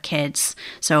families, their kids.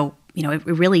 So, you know, it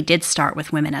really did start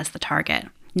with women as the target.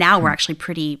 Now we're actually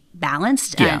pretty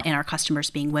balanced in our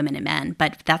customers being women and men,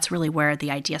 but that's really where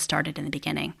the idea started in the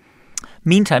beginning.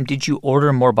 Meantime, did you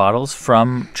order more bottles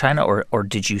from China, or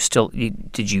did you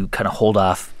kind of hold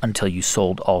off until you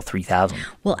sold all 3,000?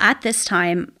 Well, at this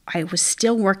time, I was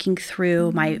still working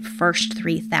through my first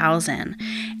 3,000,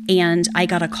 and I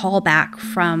got a call back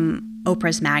from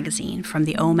Oprah's magazine, from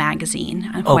the O magazine,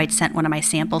 who I'd sent one of my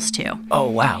samples to. Oh,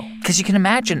 wow. Because you can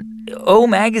imagine, O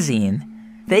magazine,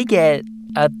 they get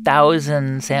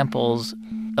 1,000 samples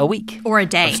a week. Or a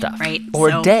day, stuff. Right? Or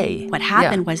a day. What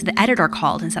happened was the editor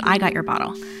called and said, I got your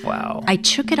bottle. Wow. I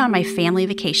took it on my family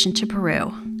vacation to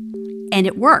Peru, and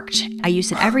it worked. I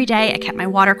used it every day. I kept my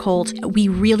water cold. We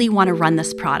really want to run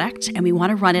this product, and we want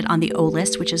to run it on the O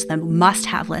list, which is the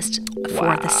must-have list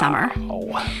for the summer.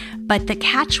 But the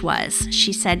catch was,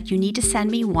 she said, you need to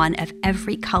send me one of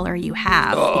every color you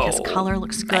have, because color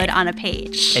looks good on a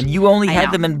page. And you only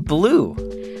had them in blue.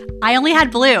 I only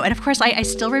had blue. And of course, I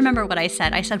still remember what I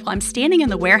said. I said, well, I'm standing in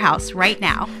the warehouse right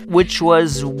now. Which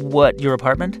was what, your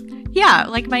apartment? Yeah,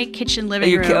 like my kitchen,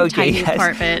 living room, tiny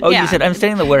apartment. Oh, yeah. You said, I'm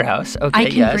staying in the warehouse. Okay, I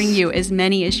can bring you as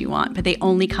many as you want, but they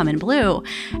only come in blue.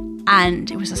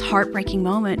 And it was this heartbreaking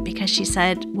moment because she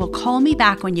said, well, call me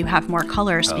back when you have more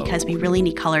colors because we really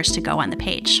need colors to go on the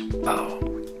page. Oh.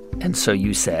 And so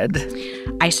you said?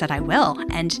 I said, I will.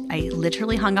 And I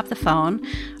literally hung up the phone.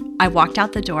 I walked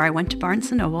out the door. I went to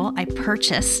Barnes & Noble. I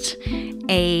purchased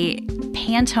a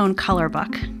Pantone color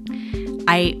book.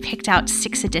 I picked out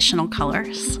 6 additional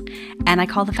colors, and I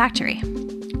called the factory.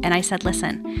 And I said,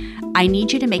 listen, I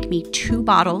need you to make me 2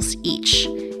 bottles each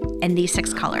in these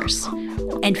 6 colors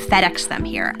and FedEx them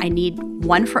here. I need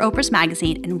one for Oprah's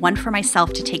magazine and one for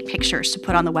myself to take pictures to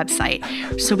put on the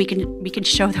website so we can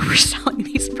show that we're selling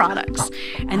these products.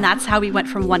 And that's how we went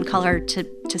from 1 color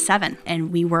to 7.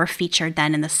 And we were featured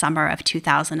then in the summer of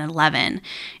 2011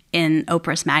 in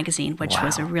Oprah's magazine, which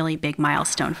was a really big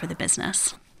milestone for the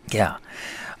business. Yeah.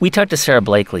 We talked to Sarah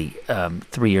Blakely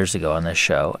 3 years ago on this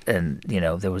show, and,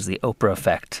 there was the Oprah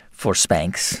effect for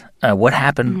Spanx. What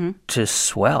happened to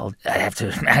Swell? I have to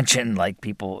imagine,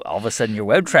 people, all of a sudden your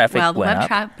web traffic went up. Well, the web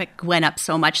traffic went up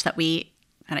so much that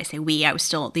I was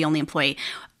still the only employee.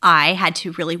 I had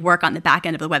to really work on the back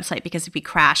end of the website because we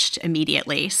crashed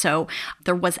immediately. So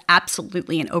there was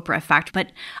absolutely an Oprah effect.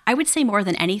 But I would say more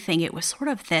than anything, it was sort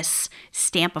of this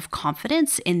stamp of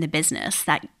confidence in the business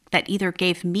that either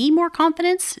gave me more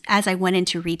confidence as I went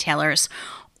into retailers,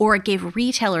 or it gave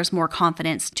retailers more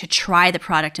confidence to try the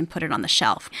product and put it on the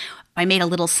shelf. I made a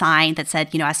little sign that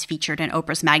said, as featured in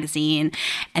Oprah's magazine,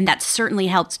 and that certainly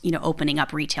helped, opening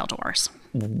up retail doors.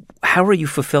 How are you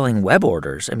fulfilling web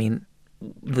orders? I mean,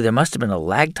 there must have been a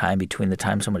lag time between the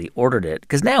time somebody ordered it.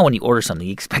 Because now when you order something,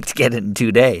 you expect to get it in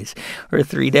 2 days or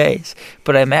 3 days.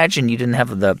 But I imagine you didn't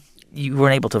have you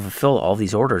weren't able to fulfill all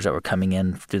these orders that were coming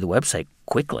in through the website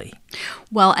quickly.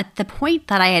 Well, at the point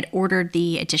that I had ordered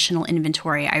the additional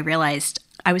inventory, I realized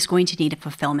I was going to need a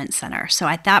fulfillment center. So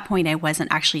at that point, I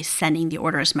wasn't actually sending the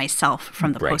orders myself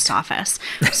from the post office.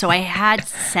 So I had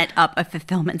set up a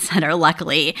fulfillment center,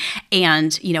 luckily,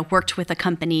 and worked with a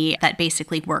company that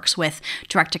basically works with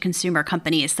direct-to-consumer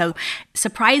companies. So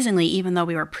surprisingly, even though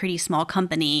we were a pretty small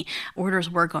company, orders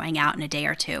were going out in a day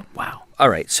or 2. Wow. All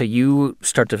right. So you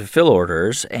start to fulfill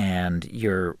orders, and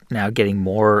you're now getting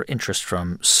more interest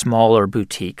from smaller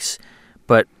boutiques,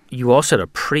 but you also had a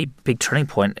pretty big turning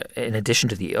point in addition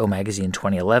to the O Magazine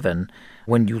 2011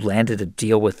 when you landed a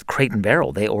deal with Crate &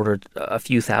 Barrel. They ordered a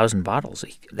few thousand bottles.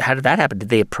 How did that happen? Did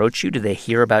they approach you? Did they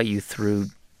hear about you through,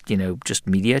 just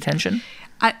media attention?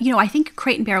 I think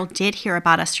Crate & Barrel did hear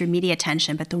about us through media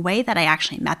attention, but the way that I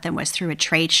actually met them was through a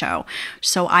trade show.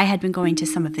 So I had been going to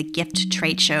some of the gift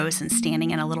trade shows and standing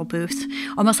in a little booth,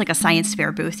 almost like a science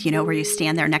fair booth, where you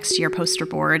stand there next to your poster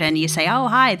board and you say, oh,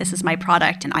 hi, this is my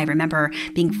product. And I remember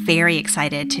being very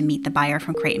excited to meet the buyer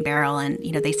from Crate & Barrel. And,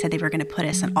 they said they were going to put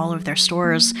us in all of their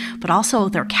stores, but also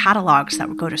their catalogs that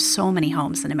would go to so many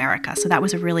homes in America. So that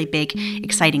was a really big,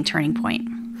 exciting turning point.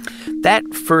 That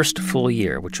first full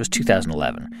year, which was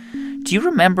 2011, do you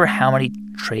remember how many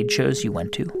trade shows you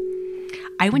went to?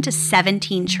 I went to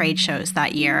 17 trade shows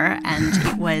that year, and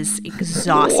it was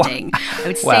exhausting. I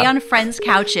would stay on friends'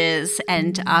 couches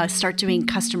and start doing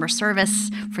customer service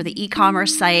for the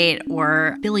e-commerce site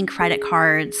or billing credit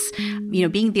cards,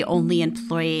 being the only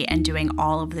employee and doing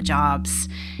all of the jobs,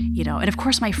 And of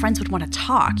course, my friends would want to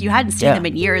talk. You hadn't seen them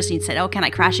in years, and you'd say, oh, can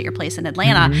I crash at your place in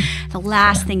Atlanta? The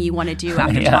last thing you want to do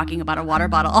after talking about a water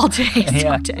bottle all day is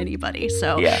talk to anybody.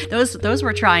 So those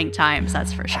were trying times,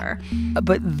 that's for sure.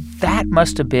 But that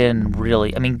must have been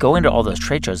really, going to all those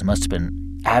trade shows must have been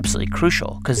absolutely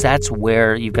crucial because that's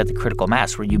where you've got the critical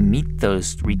mass, where you meet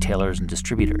those retailers and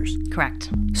distributors. Correct.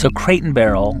 So Crate &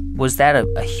 Barrel, was that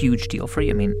a huge deal for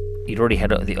you? You'd already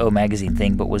had the O Magazine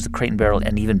thing, but was the Crate & Barrel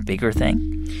an even bigger thing?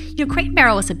 Crate &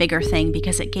 Barrel was a bigger thing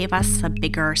because it gave us a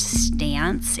bigger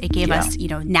stance. It gave us,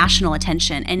 national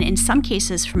attention. And in some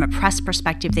cases, from a press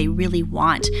perspective, they really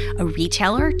want a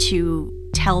retailer to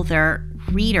tell their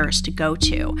readers to go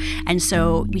to. And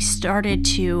so we started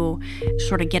to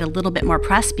sort of get a little bit more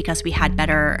press because we had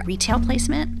better retail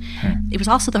placement. It was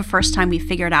also the first time we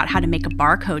figured out how to make a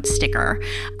barcode sticker.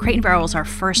 Crate & Barrel was our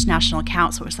first national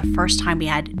account, so it was the first time we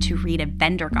had to read a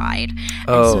vendor guide.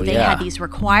 And so they had these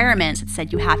requirements that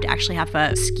said you have to actually have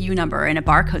a SKU number and a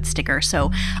barcode sticker.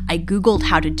 So I Googled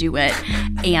how to do it,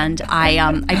 and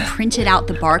I printed out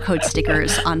the barcode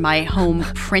stickers on my home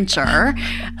printer,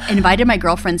 invited my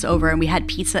girlfriends over, and we had had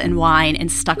pizza and wine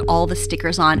and stuck all the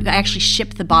stickers on. I actually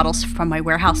shipped the bottles from my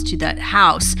warehouse to the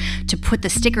house to put the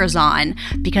stickers on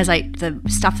because the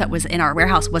stuff that was in our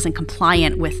warehouse wasn't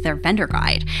compliant with their vendor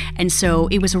guide. And so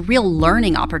it was a real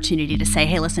learning opportunity to say,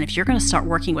 hey, listen, if you're going to start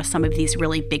working with some of these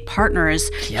really big partners,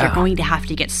 you're going to have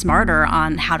to get smarter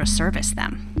on how to service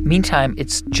them. Meantime,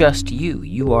 it's just you.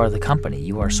 You are the company.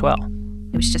 You are Swell.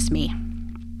 It was just me.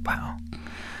 Wow.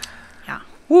 Yeah.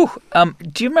 Woo.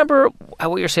 Do you remember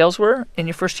what your sales were in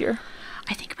your first year?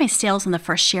 I think my sales in the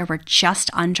first year were just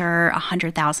under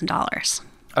 $100,000.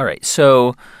 All right.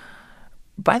 So,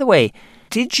 by the way,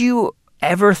 did you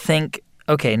ever think,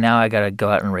 okay, now I got to go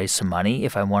out and raise some money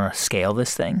if I want to scale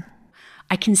this thing?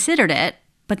 I considered it,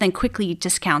 but then quickly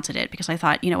discounted it because I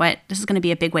thought, you know what, this is going to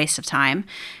be a big waste of time,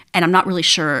 and I'm not really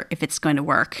sure if it's going to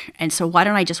work. And so why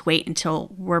don't I just wait until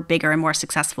we're bigger and more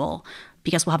successful,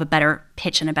 because we'll have a better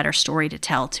pitch and a better story to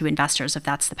tell to investors if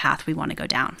that's the path we want to go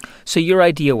down. So your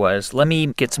idea was, let me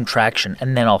get some traction,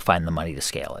 and then I'll find the money to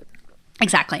scale it.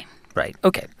 Exactly. Right.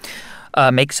 Okay.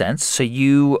 Makes sense. So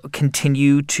you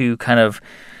continue to kind of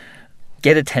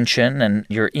get attention, and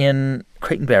you're in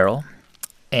Crate and Barrel,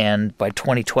 and by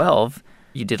 2012,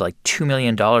 you did like $2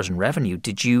 million in revenue.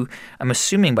 I'm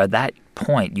assuming by that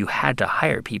point, you had to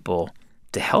hire people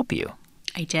to help you.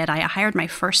 I did. I hired my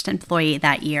first employee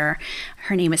that year.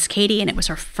 Her name is Katie, and it was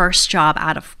her first job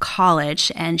out of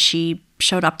college, and she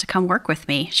showed up to come work with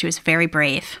me. She was very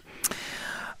brave.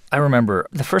 I remember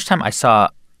the first time I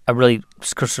really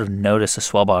sort of noticed a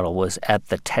Swell bottle was at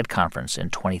the TED conference in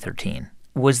 2013.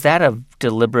 Was that a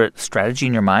deliberate strategy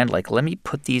in your mind? Like, let me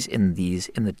put these in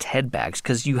the TED bags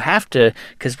because you have to,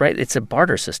 right, it's a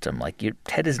barter system. Like,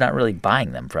 TED is not really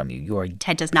buying them from you.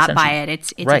 TED does not buy it.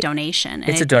 It's right. A donation.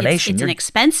 It's a donation. It's an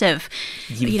expensive,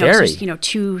 very.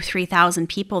 2,000-3,000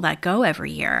 people that go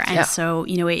every year. And so,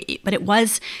 but it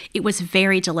was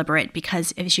very deliberate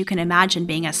because as you can imagine,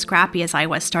 being as scrappy as I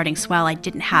was starting Swell, I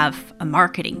didn't have a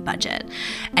marketing budget.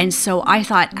 And so I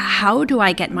thought, how do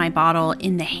I get my bottle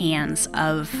in the hands of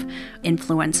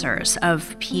influencers,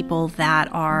 of people that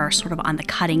are sort of on the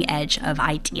cutting edge of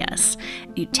ideas,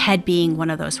 TED being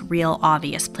one of those real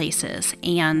obvious places.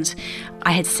 And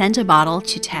I had sent a bottle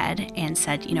to TED and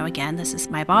said, again, this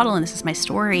is my bottle and this is my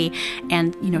story.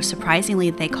 And, surprisingly,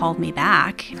 they called me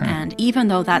back. And even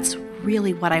though that's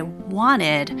really what I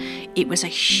wanted, it was a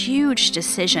huge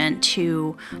decision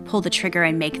to pull the trigger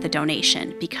and make the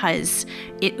donation because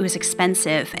it was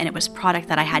expensive and it was product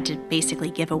that I had to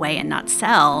basically give away and not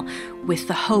sell with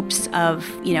the hopes of,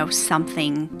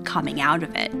 something coming out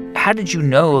of it. How did you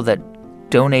know that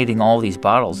donating all these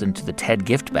bottles into the TED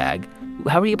gift bag,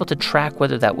 how were you able to track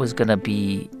whether that was going to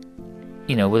be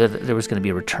whether there was going to be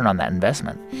a return on that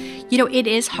investment? It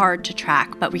is hard to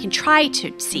track, but we can try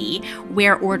to see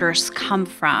where orders come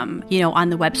from. On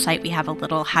the website, we have a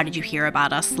little "How did you hear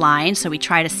about us?" line. So we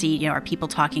try to see, are people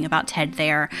talking about TED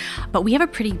there? But we have a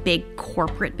pretty big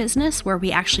corporate business where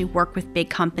we actually work with big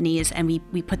companies and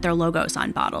we put their logos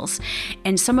on bottles.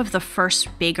 And some of the first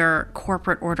bigger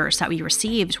corporate orders that we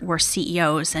received were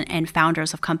CEOs and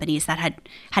founders of companies that had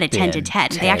attended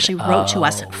TED. They actually wrote to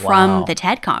us from the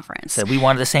TED conference. So we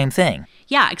wanted the same thing.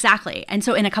 Yeah, exactly. And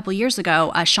so a couple years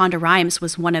ago, Shonda Rhimes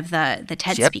was one of the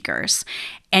TED speakers,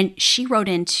 and she wrote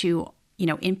into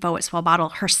info at Swell Bottle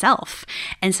herself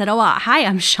and said, hi,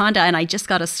 I'm Shonda, and I just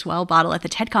got a Swell bottle at the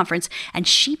TED conference. And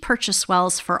she purchased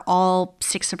Swells for all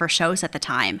 6 of her shows at the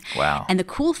time. Wow. And the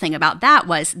cool thing about that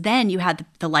was then you had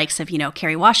the likes of,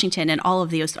 Kerry Washington and all of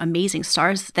those amazing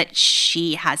stars that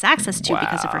she has access to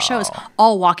because of her shows,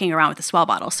 all walking around with a Swell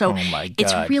bottle. So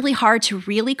it's really hard to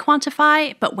really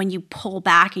quantify, but when you pull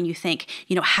back and you think,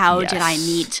 how did I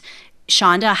meet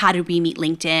Shonda? How did we meet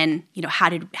LinkedIn? How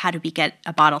did we get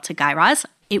a bottle to Guy Raz?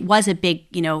 It was a big,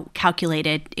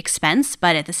 calculated expense,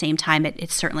 but at the same time, it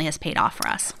certainly has paid off for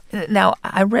us. Now,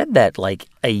 I read that like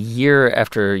a year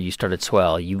after you started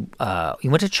Swell, you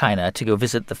went to China to go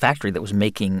visit the factory that was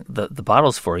making the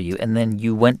bottles for you, and then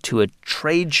you went to a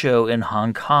trade show in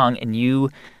Hong Kong, and you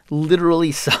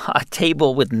literally saw a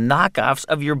table with knockoffs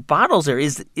of your bottles there.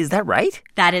 Is that right?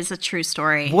 That is a true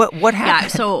story. What happened? Yeah,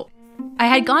 so I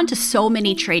had gone to so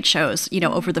many trade shows,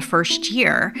 over the first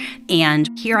year, and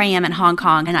here I am in Hong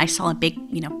Kong, and I saw a big,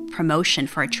 promotion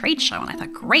for a trade show, and I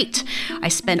thought, great, I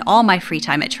spend all my free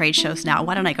time at trade shows now.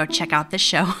 Why don't I go check out this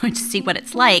show and see what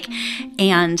it's like?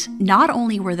 And not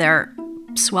only were there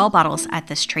Swell bottles at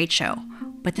this trade show,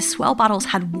 but the Swell bottles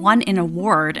had won an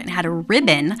award and had a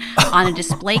ribbon on a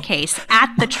display case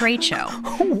at the trade show.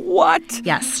 What?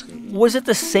 Yes. Was it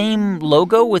the same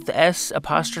logo with the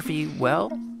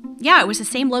S''well? Yeah, it was the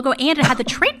same logo, and it had the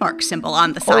trademark symbol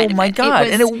on the side. Oh my God!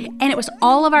 And it was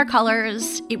all of our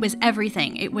colors. It was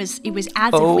everything. It was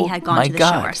as if we had gone to the show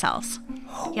ourselves.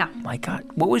 Yeah. My God.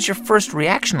 What was your first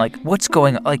reaction? Like, what's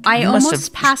going on? Like, I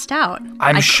almost passed out.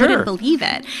 I couldn't believe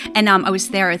it. And I was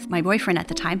there with my boyfriend at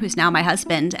the time, who's now my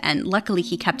husband, and luckily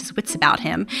he kept his wits about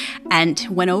him and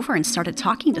went over and started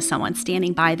talking to someone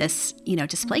standing by this,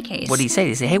 display case. What did he say? Did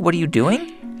he say, hey, what are you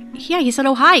doing? Yeah, he said,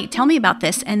 oh, hi, tell me about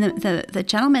this. And the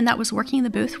gentleman that was working in the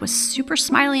booth was super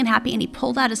smiley and happy, and he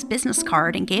pulled out his business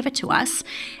card and gave it to us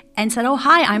and said, oh,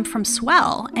 hi, I'm from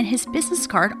Swell. And his business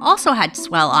card also had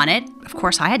Swell on it. Of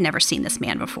course, I had never seen this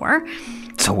man before.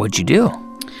 So what'd you do?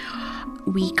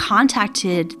 We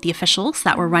contacted the officials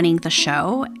that were running the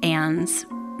show and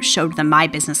showed them my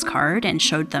business card and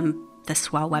showed them the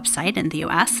Swell website in the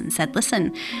U.S. and said,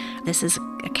 listen, this is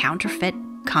a counterfeit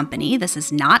company. This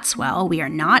is not Swell. We are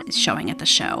not showing at the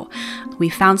show. We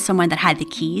found someone that had the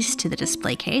keys to the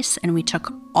display case, and we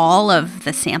took all of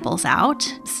the samples out,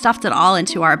 stuffed it all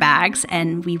into our bags,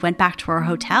 and we went back to our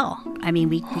hotel. I mean,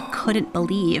 we couldn't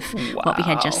believe what we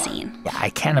had just seen. Yeah,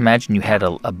 I can't imagine you had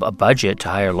a budget to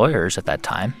hire lawyers at that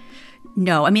time.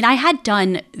 No, I mean, I had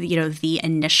done, the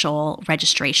initial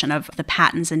registration of the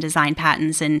patents and design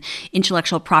patents and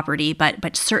intellectual property,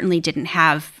 but certainly didn't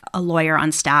have a lawyer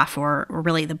on staff or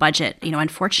really the budget.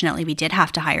 Unfortunately, we did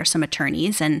have to hire some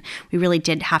attorneys, and we really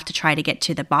did have to try to get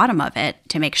to the bottom of it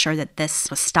to make sure that this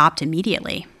was stopped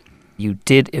immediately. You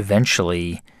did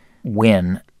eventually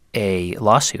win a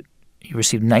lawsuit. You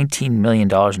received $19 million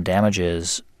in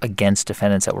damages against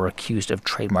defendants that were accused of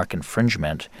trademark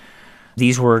infringement.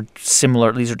 These were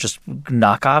similar. These are just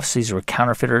knockoffs. These were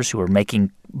counterfeiters who were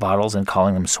making bottles and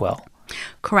calling them Swell.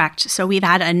 Correct. So we've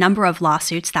had a number of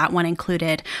lawsuits, that one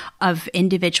included, of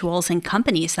individuals and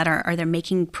companies that are they're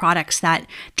making products that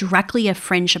directly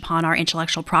infringe upon our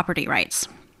intellectual property rights.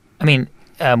 I mean,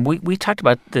 we talked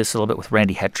about this a little bit with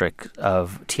Randy Hetrick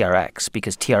of TRX,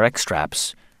 because TRX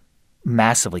straps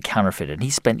massively counterfeited. And he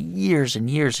spent years and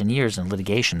years and years in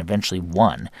litigation, eventually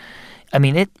won. I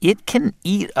mean, it can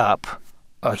eat up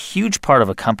a huge part of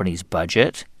a company's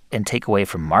budget and take away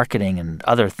from marketing and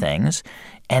other things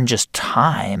and just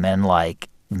time and,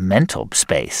 mental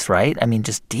space, right? I mean,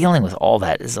 just dealing with all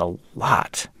that is a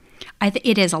lot.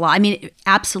 It is a lot. I mean, it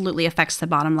absolutely affects the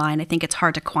bottom line. I think it's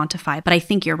hard to quantify, but I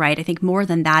think you're right. I think more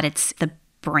than that, it's the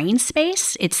brain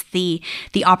space. It's the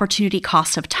opportunity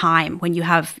cost of time when you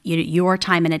have your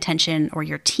time and attention, or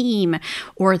your team,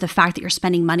 or the fact that you're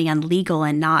spending money on legal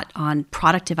and not on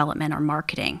product development or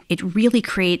marketing. It really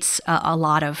creates a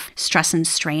lot of stress and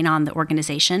strain on the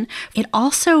organization. It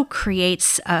also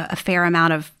creates a fair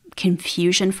amount of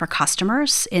confusion for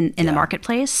customers in the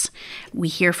marketplace. We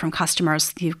hear from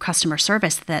customers through customer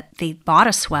service that they bought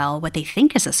a Swell, what they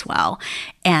think is a Swell,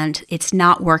 and it's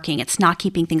not working. It's not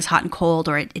keeping things hot and cold,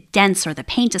 or it's dense, or the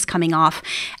paint is coming off.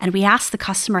 And we ask the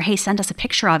customer, hey, send us a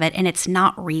picture of it, and it's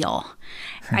not real.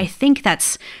 I think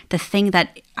that's the thing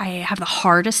that I have the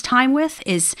hardest time with.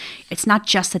 Is it's not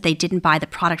just that they didn't buy the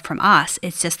product from us,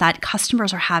 it's just that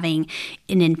customers are having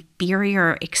an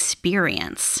inferior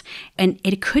experience. And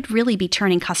it could really be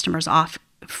turning customers off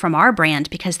from our brand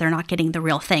because they're not getting the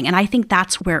real thing. And I think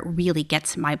that's where it really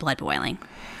gets my blood boiling.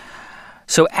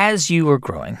 So as you were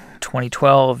growing,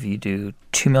 2012, you do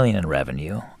 $2 million in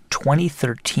revenue.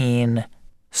 2013,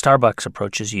 Starbucks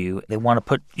approaches you. They want to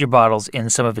put your bottles in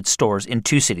some of its stores in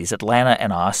two cities, Atlanta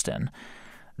and Austin.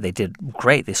 They did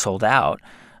great. They sold out.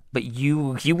 But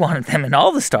you wanted them in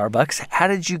all the Starbucks. How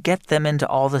did you get them into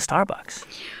all the Starbucks?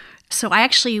 So I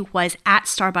actually was at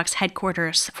Starbucks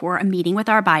headquarters for a meeting with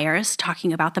our buyers,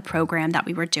 talking about the program that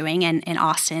we were doing in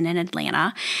Austin and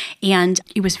Atlanta. And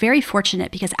it was very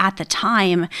fortunate because at the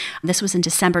time, this was in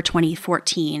December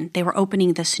 2014, they were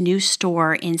opening this new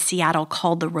store in Seattle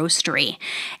called The Roastery.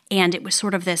 And it was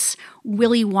sort of this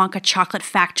Willy Wonka chocolate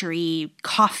factory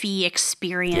coffee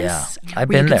experience. Yeah, I've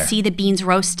been there. You could see the beans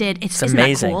roasted. Isn't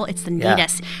amazing. That cool? It's the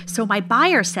neatest. Yeah. So my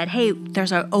buyer said, hey,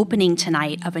 there's an opening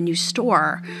tonight of a new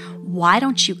store. Why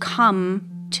don't you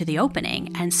come to the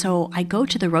opening? And so I go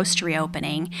to the Roastery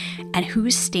opening, and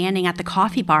who's standing at the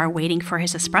coffee bar waiting for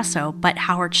his espresso but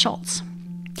Howard Schultz?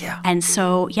 Yeah. And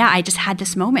so, I just had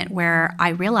this moment where I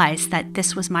realized that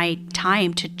this was my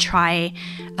time to try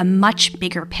a much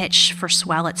bigger pitch for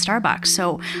Swell at Starbucks.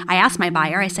 So I asked my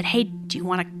buyer, I said, hey, do you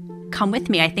want to come with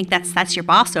me. I think that's your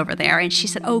boss over there. And she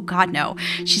said, oh, God, no.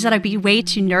 She said, I'd be way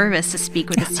too nervous to speak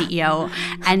with the CEO.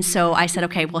 And so I said,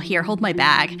 okay, well, here, hold my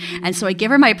bag. And so I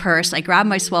give her my purse, I grab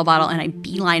my swell bottle, and I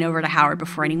beeline over to Howard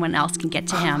before anyone else can get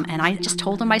to him. And I just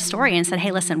told him my story and said,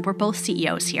 hey, listen, we're both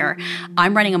CEOs here.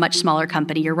 I'm running a much smaller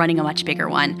company. You're running a much bigger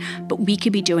one. But we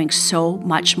could be doing so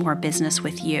much more business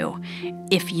with you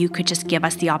if you could just give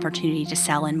us the opportunity to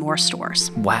sell in more stores.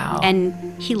 Wow.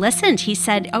 And he listened. He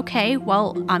said, okay,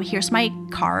 well, here's my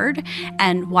card,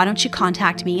 and why don't you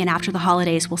contact me, and after the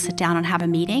holidays, we'll sit down and have a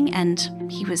meeting.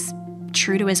 And he was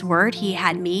true to his word. He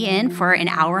had me in for an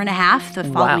hour and a half the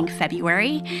following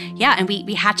February. Yeah, and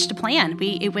we hatched a plan.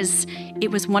 It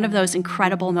was one of those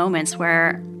incredible moments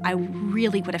where I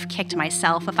really would have kicked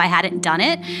myself if I hadn't done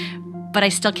it, but I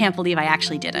still can't believe I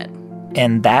actually did it.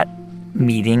 And that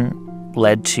meeting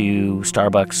led to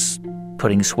Starbucks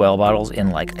putting swell bottles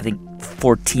in, like, I think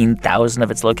 14,000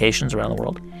 of its locations around the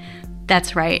world.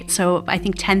 That's right. So I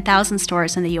think 10,000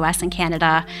 stores in the U.S. and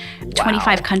Canada,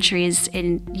 25 countries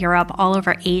in Europe, all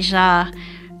over Asia,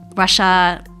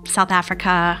 Russia, South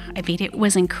Africa. I mean, it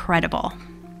was incredible.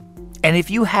 And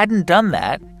if you hadn't done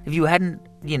that, if you hadn't,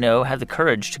 had the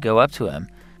courage to go up to him,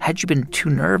 had you been too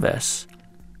nervous,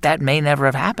 that may never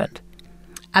have happened.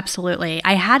 Absolutely.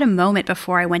 I had a moment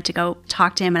before I went to go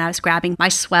talk to him, and I was grabbing my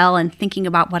swell and thinking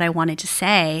about what I wanted to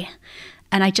say.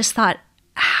 And I just thought,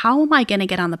 how am I going to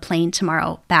get on the plane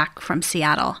tomorrow back from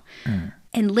Seattle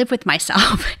and live with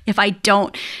myself if I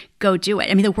don't go do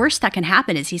it? I mean, the worst that can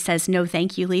happen is he says, no,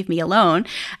 thank you, leave me alone.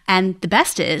 And the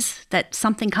best is that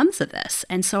something comes of this.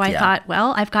 And so I thought,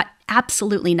 well, I've got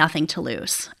absolutely nothing to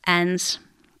lose. And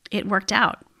it worked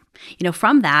out.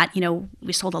 From that,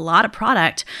 we sold a lot of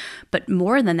product, but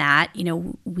more than that,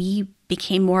 we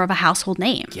became more of a household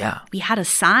name. Yeah. We had a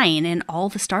sign in all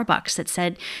the Starbucks that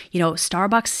said,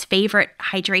 Starbucks' favorite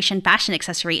hydration fashion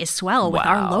accessory is Swell with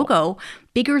our logo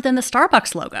bigger than the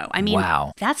Starbucks logo. I mean,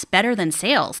 that's better than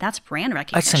sales. That's brand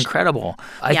recognition. That's incredible.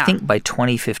 I think by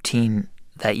 2015,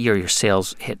 that year, your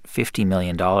sales hit $50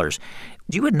 million.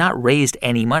 You had not raised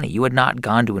any money. You had not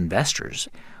gone to investors.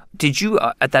 Did you,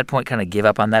 at that point, kind of give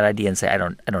up on that idea and say, I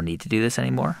don't need to do this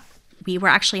anymore? We were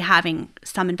actually having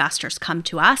some investors come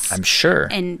to us. I'm sure.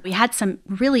 And we had some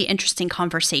really interesting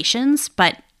conversations.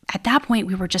 But at that point,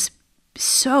 we were just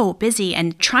so busy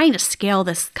and trying to scale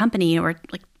this company, or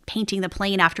like painting the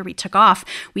plane after we took off.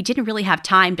 We didn't really have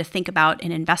time to think about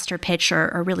an investor pitch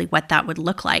or really what that would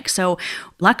look like. So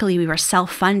luckily, we were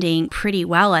self-funding pretty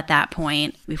well at that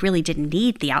point. We really didn't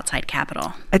need the outside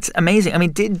capital. It's amazing. I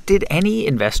mean, did any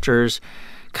investors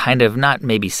kind of, not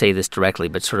maybe say this directly,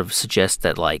 but sort of suggest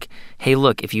that, like, hey,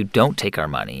 look, if you don't take our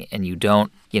money and you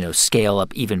don't, scale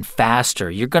up even faster,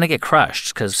 you're going to get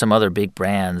crushed because some other big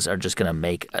brands are just going to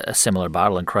make a similar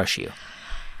bottle and crush you?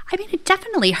 I mean, I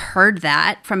definitely heard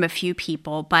that from a few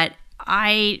people, but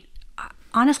I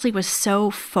honestly was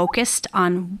so focused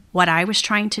on what I was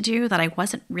trying to do that I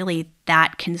wasn't really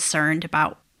that concerned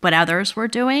about what others were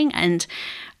doing. And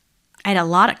I had a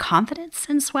lot of confidence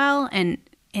in Swell and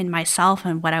in myself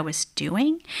and what I was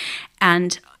doing.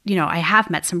 And, I have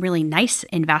met some really nice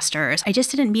investors. I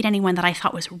just didn't meet anyone that I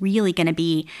thought was really going to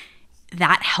be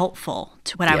that helpful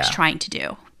to what I was trying to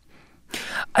do.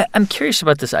 I'm curious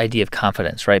about this idea of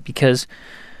confidence, right? Because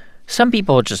some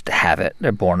people just have it.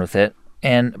 They're born with it.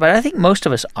 But I think most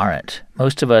of us aren't.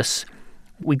 Most of us,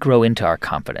 we grow into our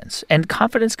confidence. And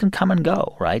confidence can come and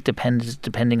go, right?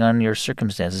 Depending on your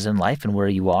circumstances in life and where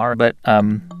you are. But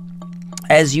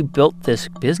as you built this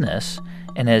business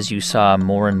and as you saw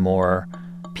more and more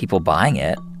people buying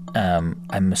it,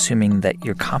 I'm assuming that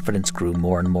your confidence grew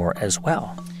more and more as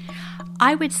well.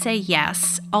 I would say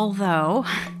yes, although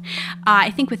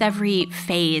I think with every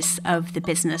phase of the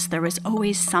business, there was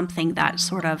always something that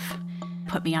sort of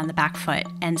put me on the back foot.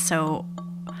 And so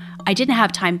I didn't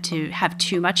have time to have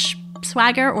too much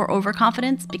swagger or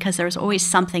overconfidence because there was always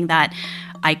something that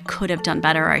I could have done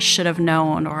better, or I should have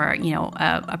known, or,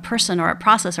 a person or a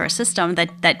process or a system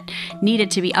that needed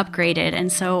to be upgraded.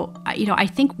 And so, I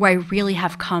think where I really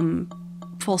have come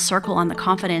full circle on the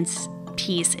confidence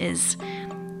piece is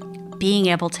being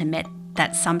able to admit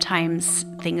that sometimes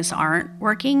things aren't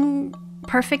working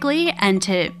perfectly, and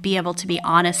to be able to be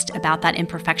honest about that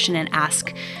imperfection and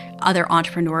ask other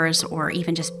entrepreneurs or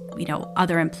even just,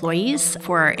 other employees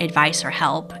for advice or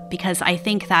help. Because I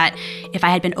think that if I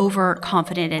had been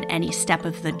overconfident at any step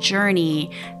of the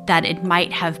journey, that it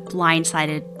might have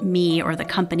blindsided me or the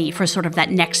company for sort of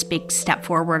that next big step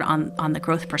forward on the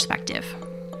growth perspective.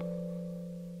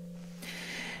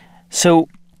 So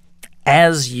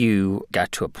as you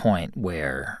got to a point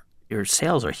where your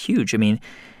sales are huge, I mean,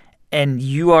 And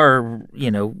you are,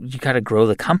 you got to grow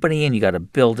the company and you got to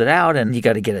build it out and you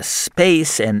got to get a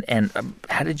space. And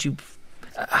how did you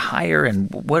hire and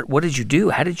what did you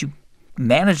do? How did you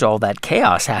manage all that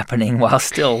chaos happening while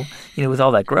still, with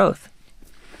all that growth?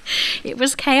 It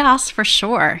was chaos for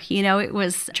sure. It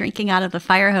was drinking out of the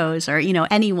fire hose or,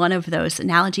 any one of those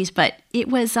analogies. But it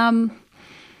was a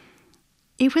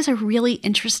really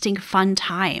interesting, fun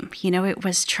time. It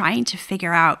was trying to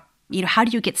figure out, how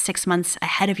do you get 6 months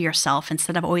ahead of yourself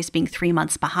instead of always being 3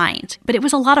 months behind? But it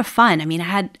was a lot of fun.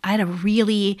 I had a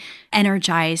really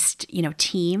energized,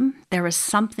 team. There was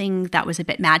something that was a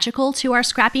bit magical to our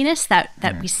scrappiness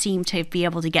that we seemed to be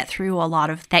able to get through a lot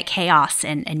of that chaos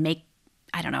and make,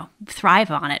 thrive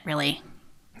on it, really.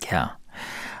 Yeah.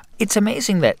 It's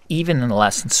amazing that even in the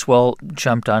last, since Swell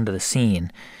jumped onto the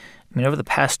scene, over the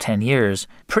past 10 years,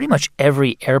 pretty much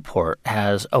every airport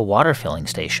has a water filling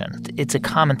station. It's a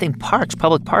common thing.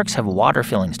 Public parks have water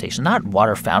filling stations, not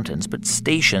water fountains, but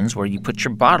stations where you put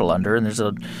your bottle under and there's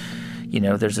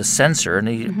a sensor.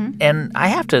 And I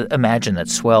have to imagine that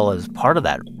Swell is part of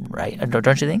that, right?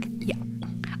 Don't you think? Yeah.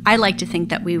 I like to think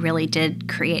that we really did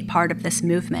create part of this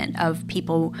movement of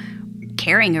people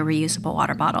carrying a reusable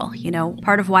water bottle.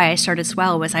 Part of why I started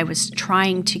Swell was I was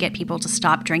trying to get people to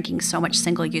stop drinking so much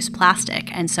single-use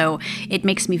plastic. And so it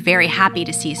makes me very happy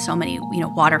to see so many,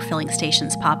 water filling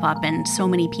stations pop up and so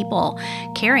many people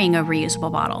carrying a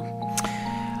reusable bottle.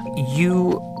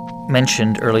 You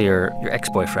mentioned earlier your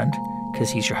ex-boyfriend, because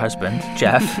he's your husband,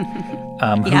 Jeff,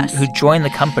 yes. who joined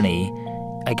the company,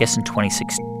 I guess, in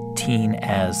 2016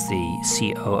 as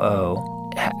the COO.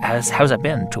 How's that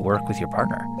been to work with your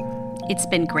partner? It's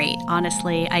been great,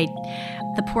 honestly.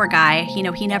 The poor guy, he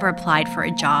never applied for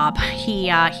a job. He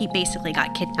basically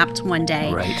got kidnapped one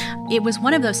day. Right. It was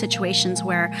one of those situations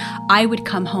where I would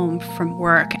come home from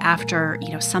work after,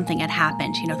 something had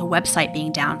happened, the website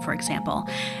being down, for example.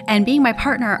 And being my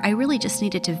partner, I really just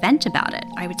needed to vent about it.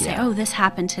 I would say, oh, this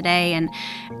happened today, and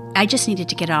I just needed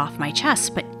to get it off my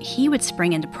chest. But he would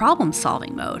spring into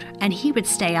problem-solving mode, and he would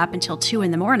stay up until 2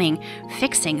 a.m.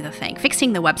 fixing the thing,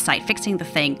 fixing the website, fixing the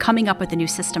thing, coming up with a new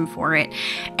system for it.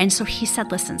 And so he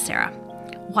said, listen, Sarah,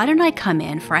 why don't I come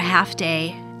in for a half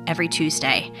day every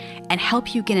Tuesday and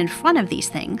help you get in front of these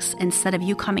things instead of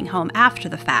you coming home after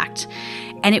the fact?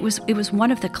 And it was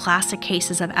one of the classic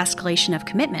cases of escalation of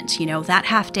commitment. That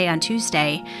half day on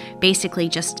Tuesday basically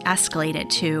just escalated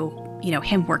to,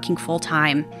 him working full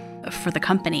time for the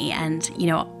company. And,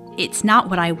 it's not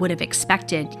what I would have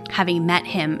expected having met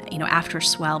him, after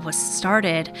Swell was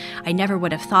started. I never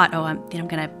would have thought, I'm going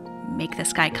to make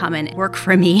this guy come and work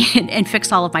for me and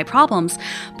fix all of my problems.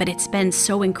 But it's been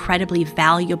so incredibly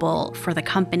valuable for the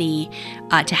company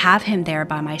to have him there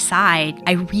by my side.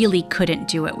 I really couldn't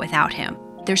do it without him.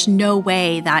 There's no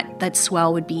way that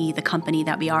Swell would be the company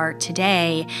that we are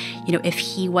today, if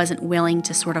he wasn't willing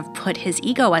to sort of put his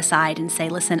ego aside and say,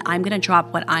 listen, I'm going to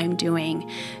drop what I'm doing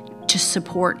to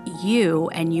support you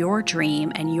and your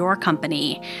dream and your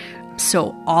company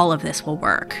so all of this will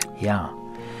work. Yeah.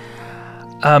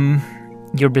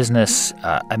 Your business,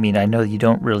 I know you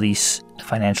don't release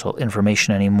financial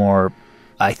information anymore,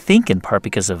 I think in part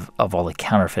because of all the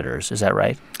counterfeiters. Is that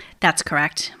right? That's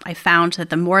correct. I found that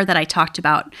the more that I talked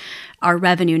about our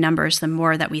revenue numbers, the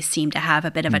more that we seem to have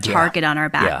a bit of a target on our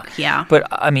back. Yeah. But,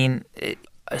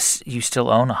 you still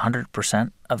own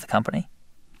 100% of the company?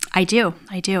 I do.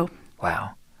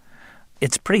 Wow.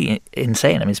 It's pretty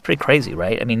insane. It's pretty crazy,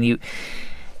 right?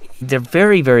 There are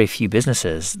very, very few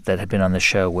businesses that have been on the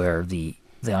show where the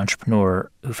entrepreneur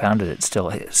who founded it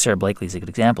still, Sarah Blakely is a good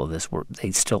example of this, where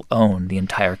they still own the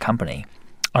entire company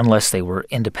unless they were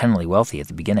independently wealthy at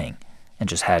the beginning and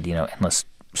just had, endless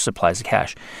supplies of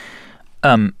cash.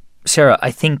 Sarah, I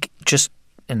think just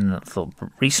in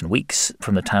the recent weeks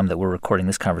from the time that we're recording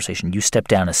this conversation, you stepped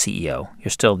down as CEO. You're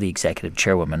still the executive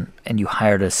chairwoman, and you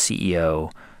hired a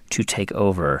CEO to take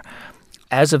over.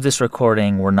 As of this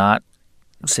recording, we're not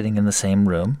sitting in the same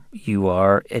room. You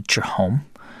are at your home.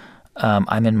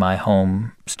 I'm in my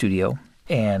home studio,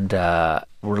 and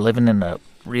we're living in a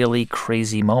really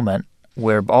crazy moment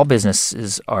where all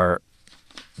businesses are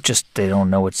just, they don't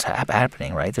know what's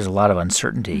happening, right? There's a lot of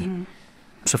uncertainty. Mm-hmm.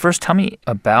 So first, tell me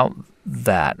about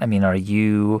that. I know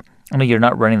you're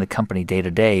not running the company day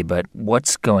to day, but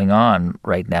what's going on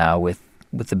right now with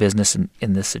the business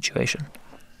in this situation?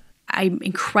 I'm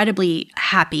incredibly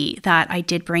happy that I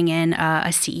did bring in a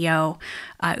CEO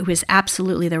who was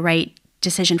absolutely the right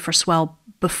decision for Swell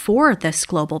before this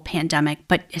global pandemic,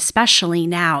 but especially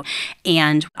now.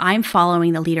 And I'm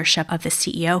following the leadership of the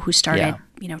CEO who started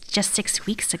just 6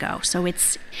 weeks ago. So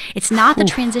it's not the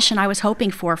transition I was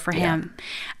hoping for him.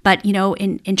 But,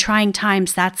 in trying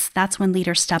times, that's when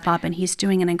leaders step up, and he's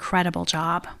doing an incredible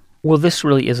job. Well, this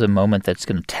really is a moment that's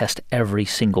going to test every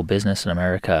single business in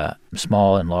America,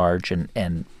 small and large,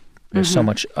 and there's so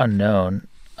much unknown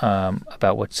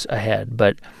about what's ahead.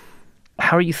 But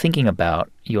how are you thinking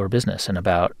about your business and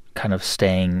about kind of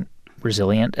staying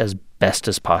resilient as best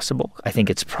as possible? I think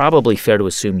it's probably fair to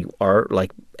assume you are,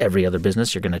 like every other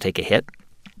business, you're going to take a hit.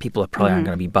 People probably aren't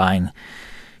going to be buying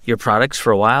your products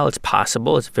for a while. It's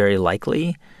possible. It's very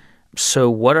likely. So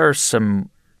what are some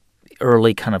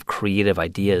early kind of creative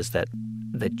ideas that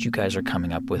you guys are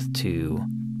coming up with to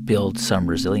build some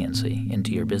resiliency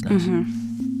into your business?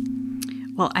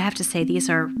 Well, I have to say these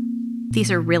are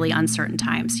really uncertain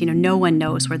times. No one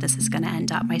knows where this is going to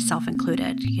end up, myself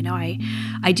included.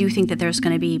 I do think that there's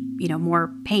going to be,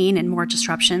 more pain and more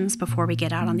disruptions before we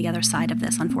get out on the other side of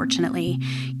this, unfortunately.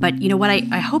 But, what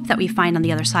I hope that we find on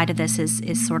the other side of this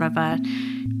is sort of a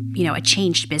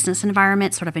changed business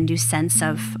environment, sort of a new sense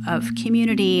of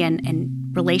community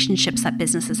and relationships that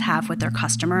businesses have with their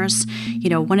customers.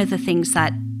 One of the things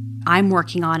that I'm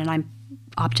working on and I'm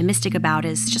optimistic about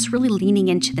is just really leaning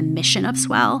into the mission of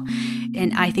Swell.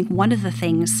 And I think one of the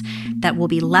things that we'll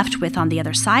be left with on the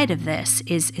other side of this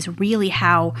is really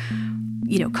how,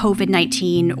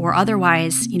 COVID-19 or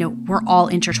otherwise, we're all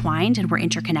intertwined and we're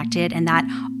interconnected, and that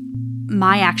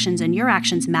my actions and your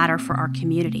actions matter for our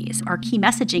communities. Our key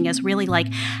messaging is really like,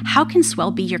 how can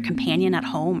Swell be your companion at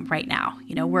home right now?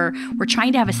 We're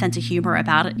trying to have a sense of humor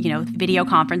about it, video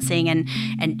conferencing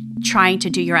and trying to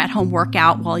do your at-home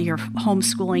workout while you're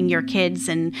homeschooling your kids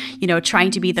and,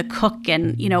 trying to be the cook.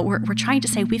 And, we're trying to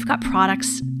say we've got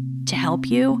products to help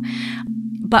you.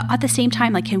 But at the same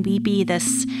time, can we be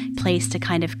this place to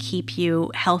kind of keep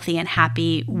you healthy and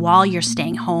happy while you're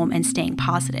staying home and staying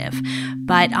positive?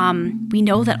 But we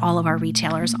know that all of our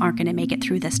retailers aren't going to make it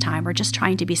through this time. We're just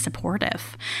trying to be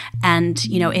supportive. And,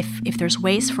 if there's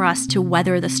ways for us to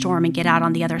weather the storm and get out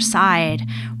on the other side,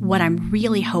 what I'm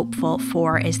really hopeful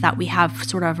for is that we have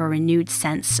sort of a renewed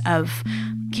sense of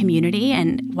community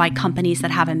and why companies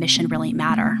that have a mission really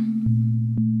matter.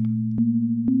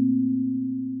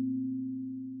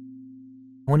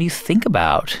 When you think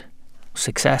about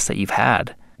success that you've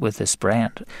had with this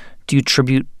brand, do you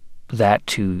attribute that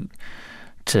to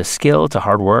skill, to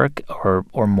hard work,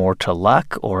 or more to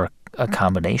luck, or a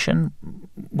combination?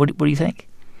 What do you think?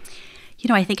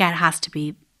 I think it has to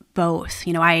be both.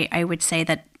 I would say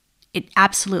that it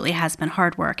absolutely has been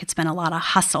hard work. It's been a lot of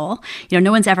hustle.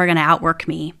 No one's ever going to outwork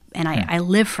me. And I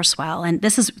live for Swell. And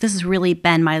this has really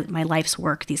been my life's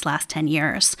work these last 10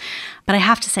 years. But I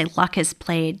have to say, luck has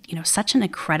played, such an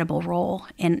incredible role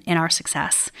in our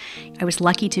success. I was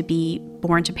lucky to be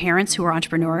born to parents who were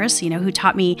entrepreneurs, who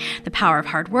taught me the power of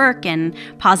hard work and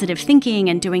positive thinking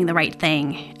and doing the right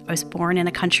thing. I was born in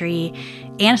a country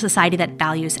and a society that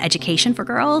values education for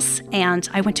girls. And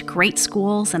I went to great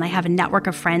schools, and I have a network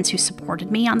of friends who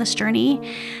supported me on this journey.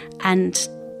 And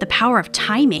the power of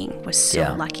timing was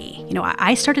so lucky.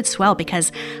 I started Swell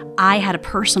because I had a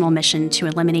personal mission to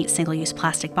eliminate single-use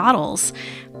plastic bottles.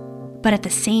 But at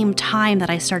the same time that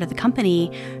I started the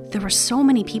company, there were so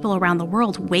many people around the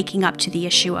world waking up to the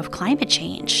issue of climate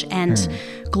change and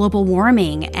global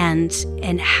warming and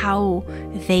how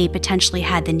they potentially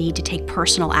had the need to take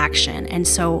personal action. And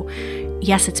so,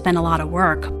 yes, it's been a lot of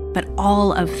work, but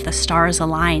all of the stars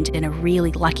aligned in a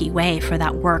really lucky way for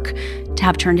that work to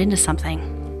have turned into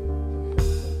something.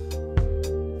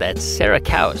 That's Sarah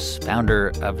Kauss,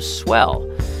 founder of Swell.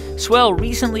 Swell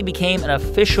recently became an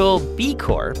official B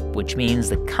Corp, which means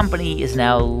the company is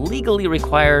now legally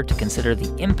required to consider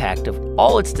the impact of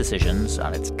all its decisions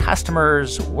on its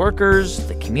customers, workers,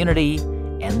 the community,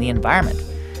 and the environment.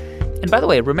 And by the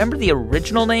way, remember the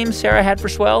original name Sarah had for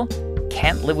Swell?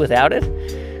 Can't Live Without It?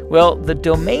 Well, the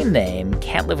domain name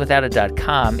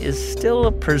can'tlivewithoutit.com is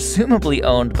still presumably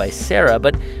owned by Sarah,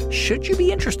 but should you be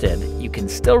interested, you can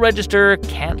still register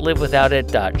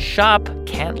can'tlivewithoutit.shop,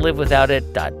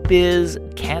 can'tlivewithoutit.biz,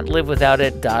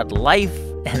 can'tlivewithoutit.life,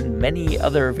 and many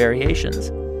other variations.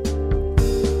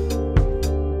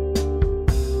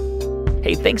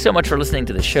 Hey, thanks so much for listening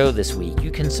to the show this week.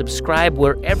 You can subscribe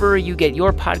wherever you get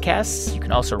your podcasts. You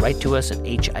can also write to us at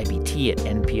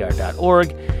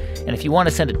hibt@npr.org. And if you want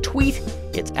to send a tweet,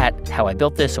 it's at How I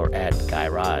Built This or at Guy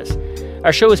Raz.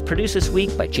 Our show is produced this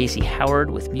week by J.C. Howard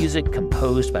with music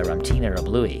composed by Ramtin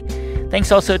Arablouei.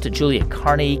 Thanks also to Julia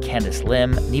Carney, Candace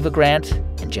Lim, Neva Grant,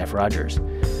 and Jeff Rogers.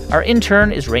 Our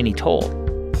intern is Rainey Toll.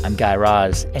 I'm Guy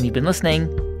Raz, and you've been listening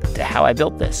to How I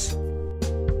Built This.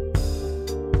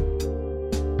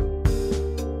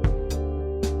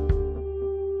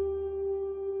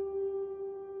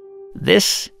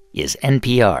 This is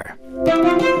NPR.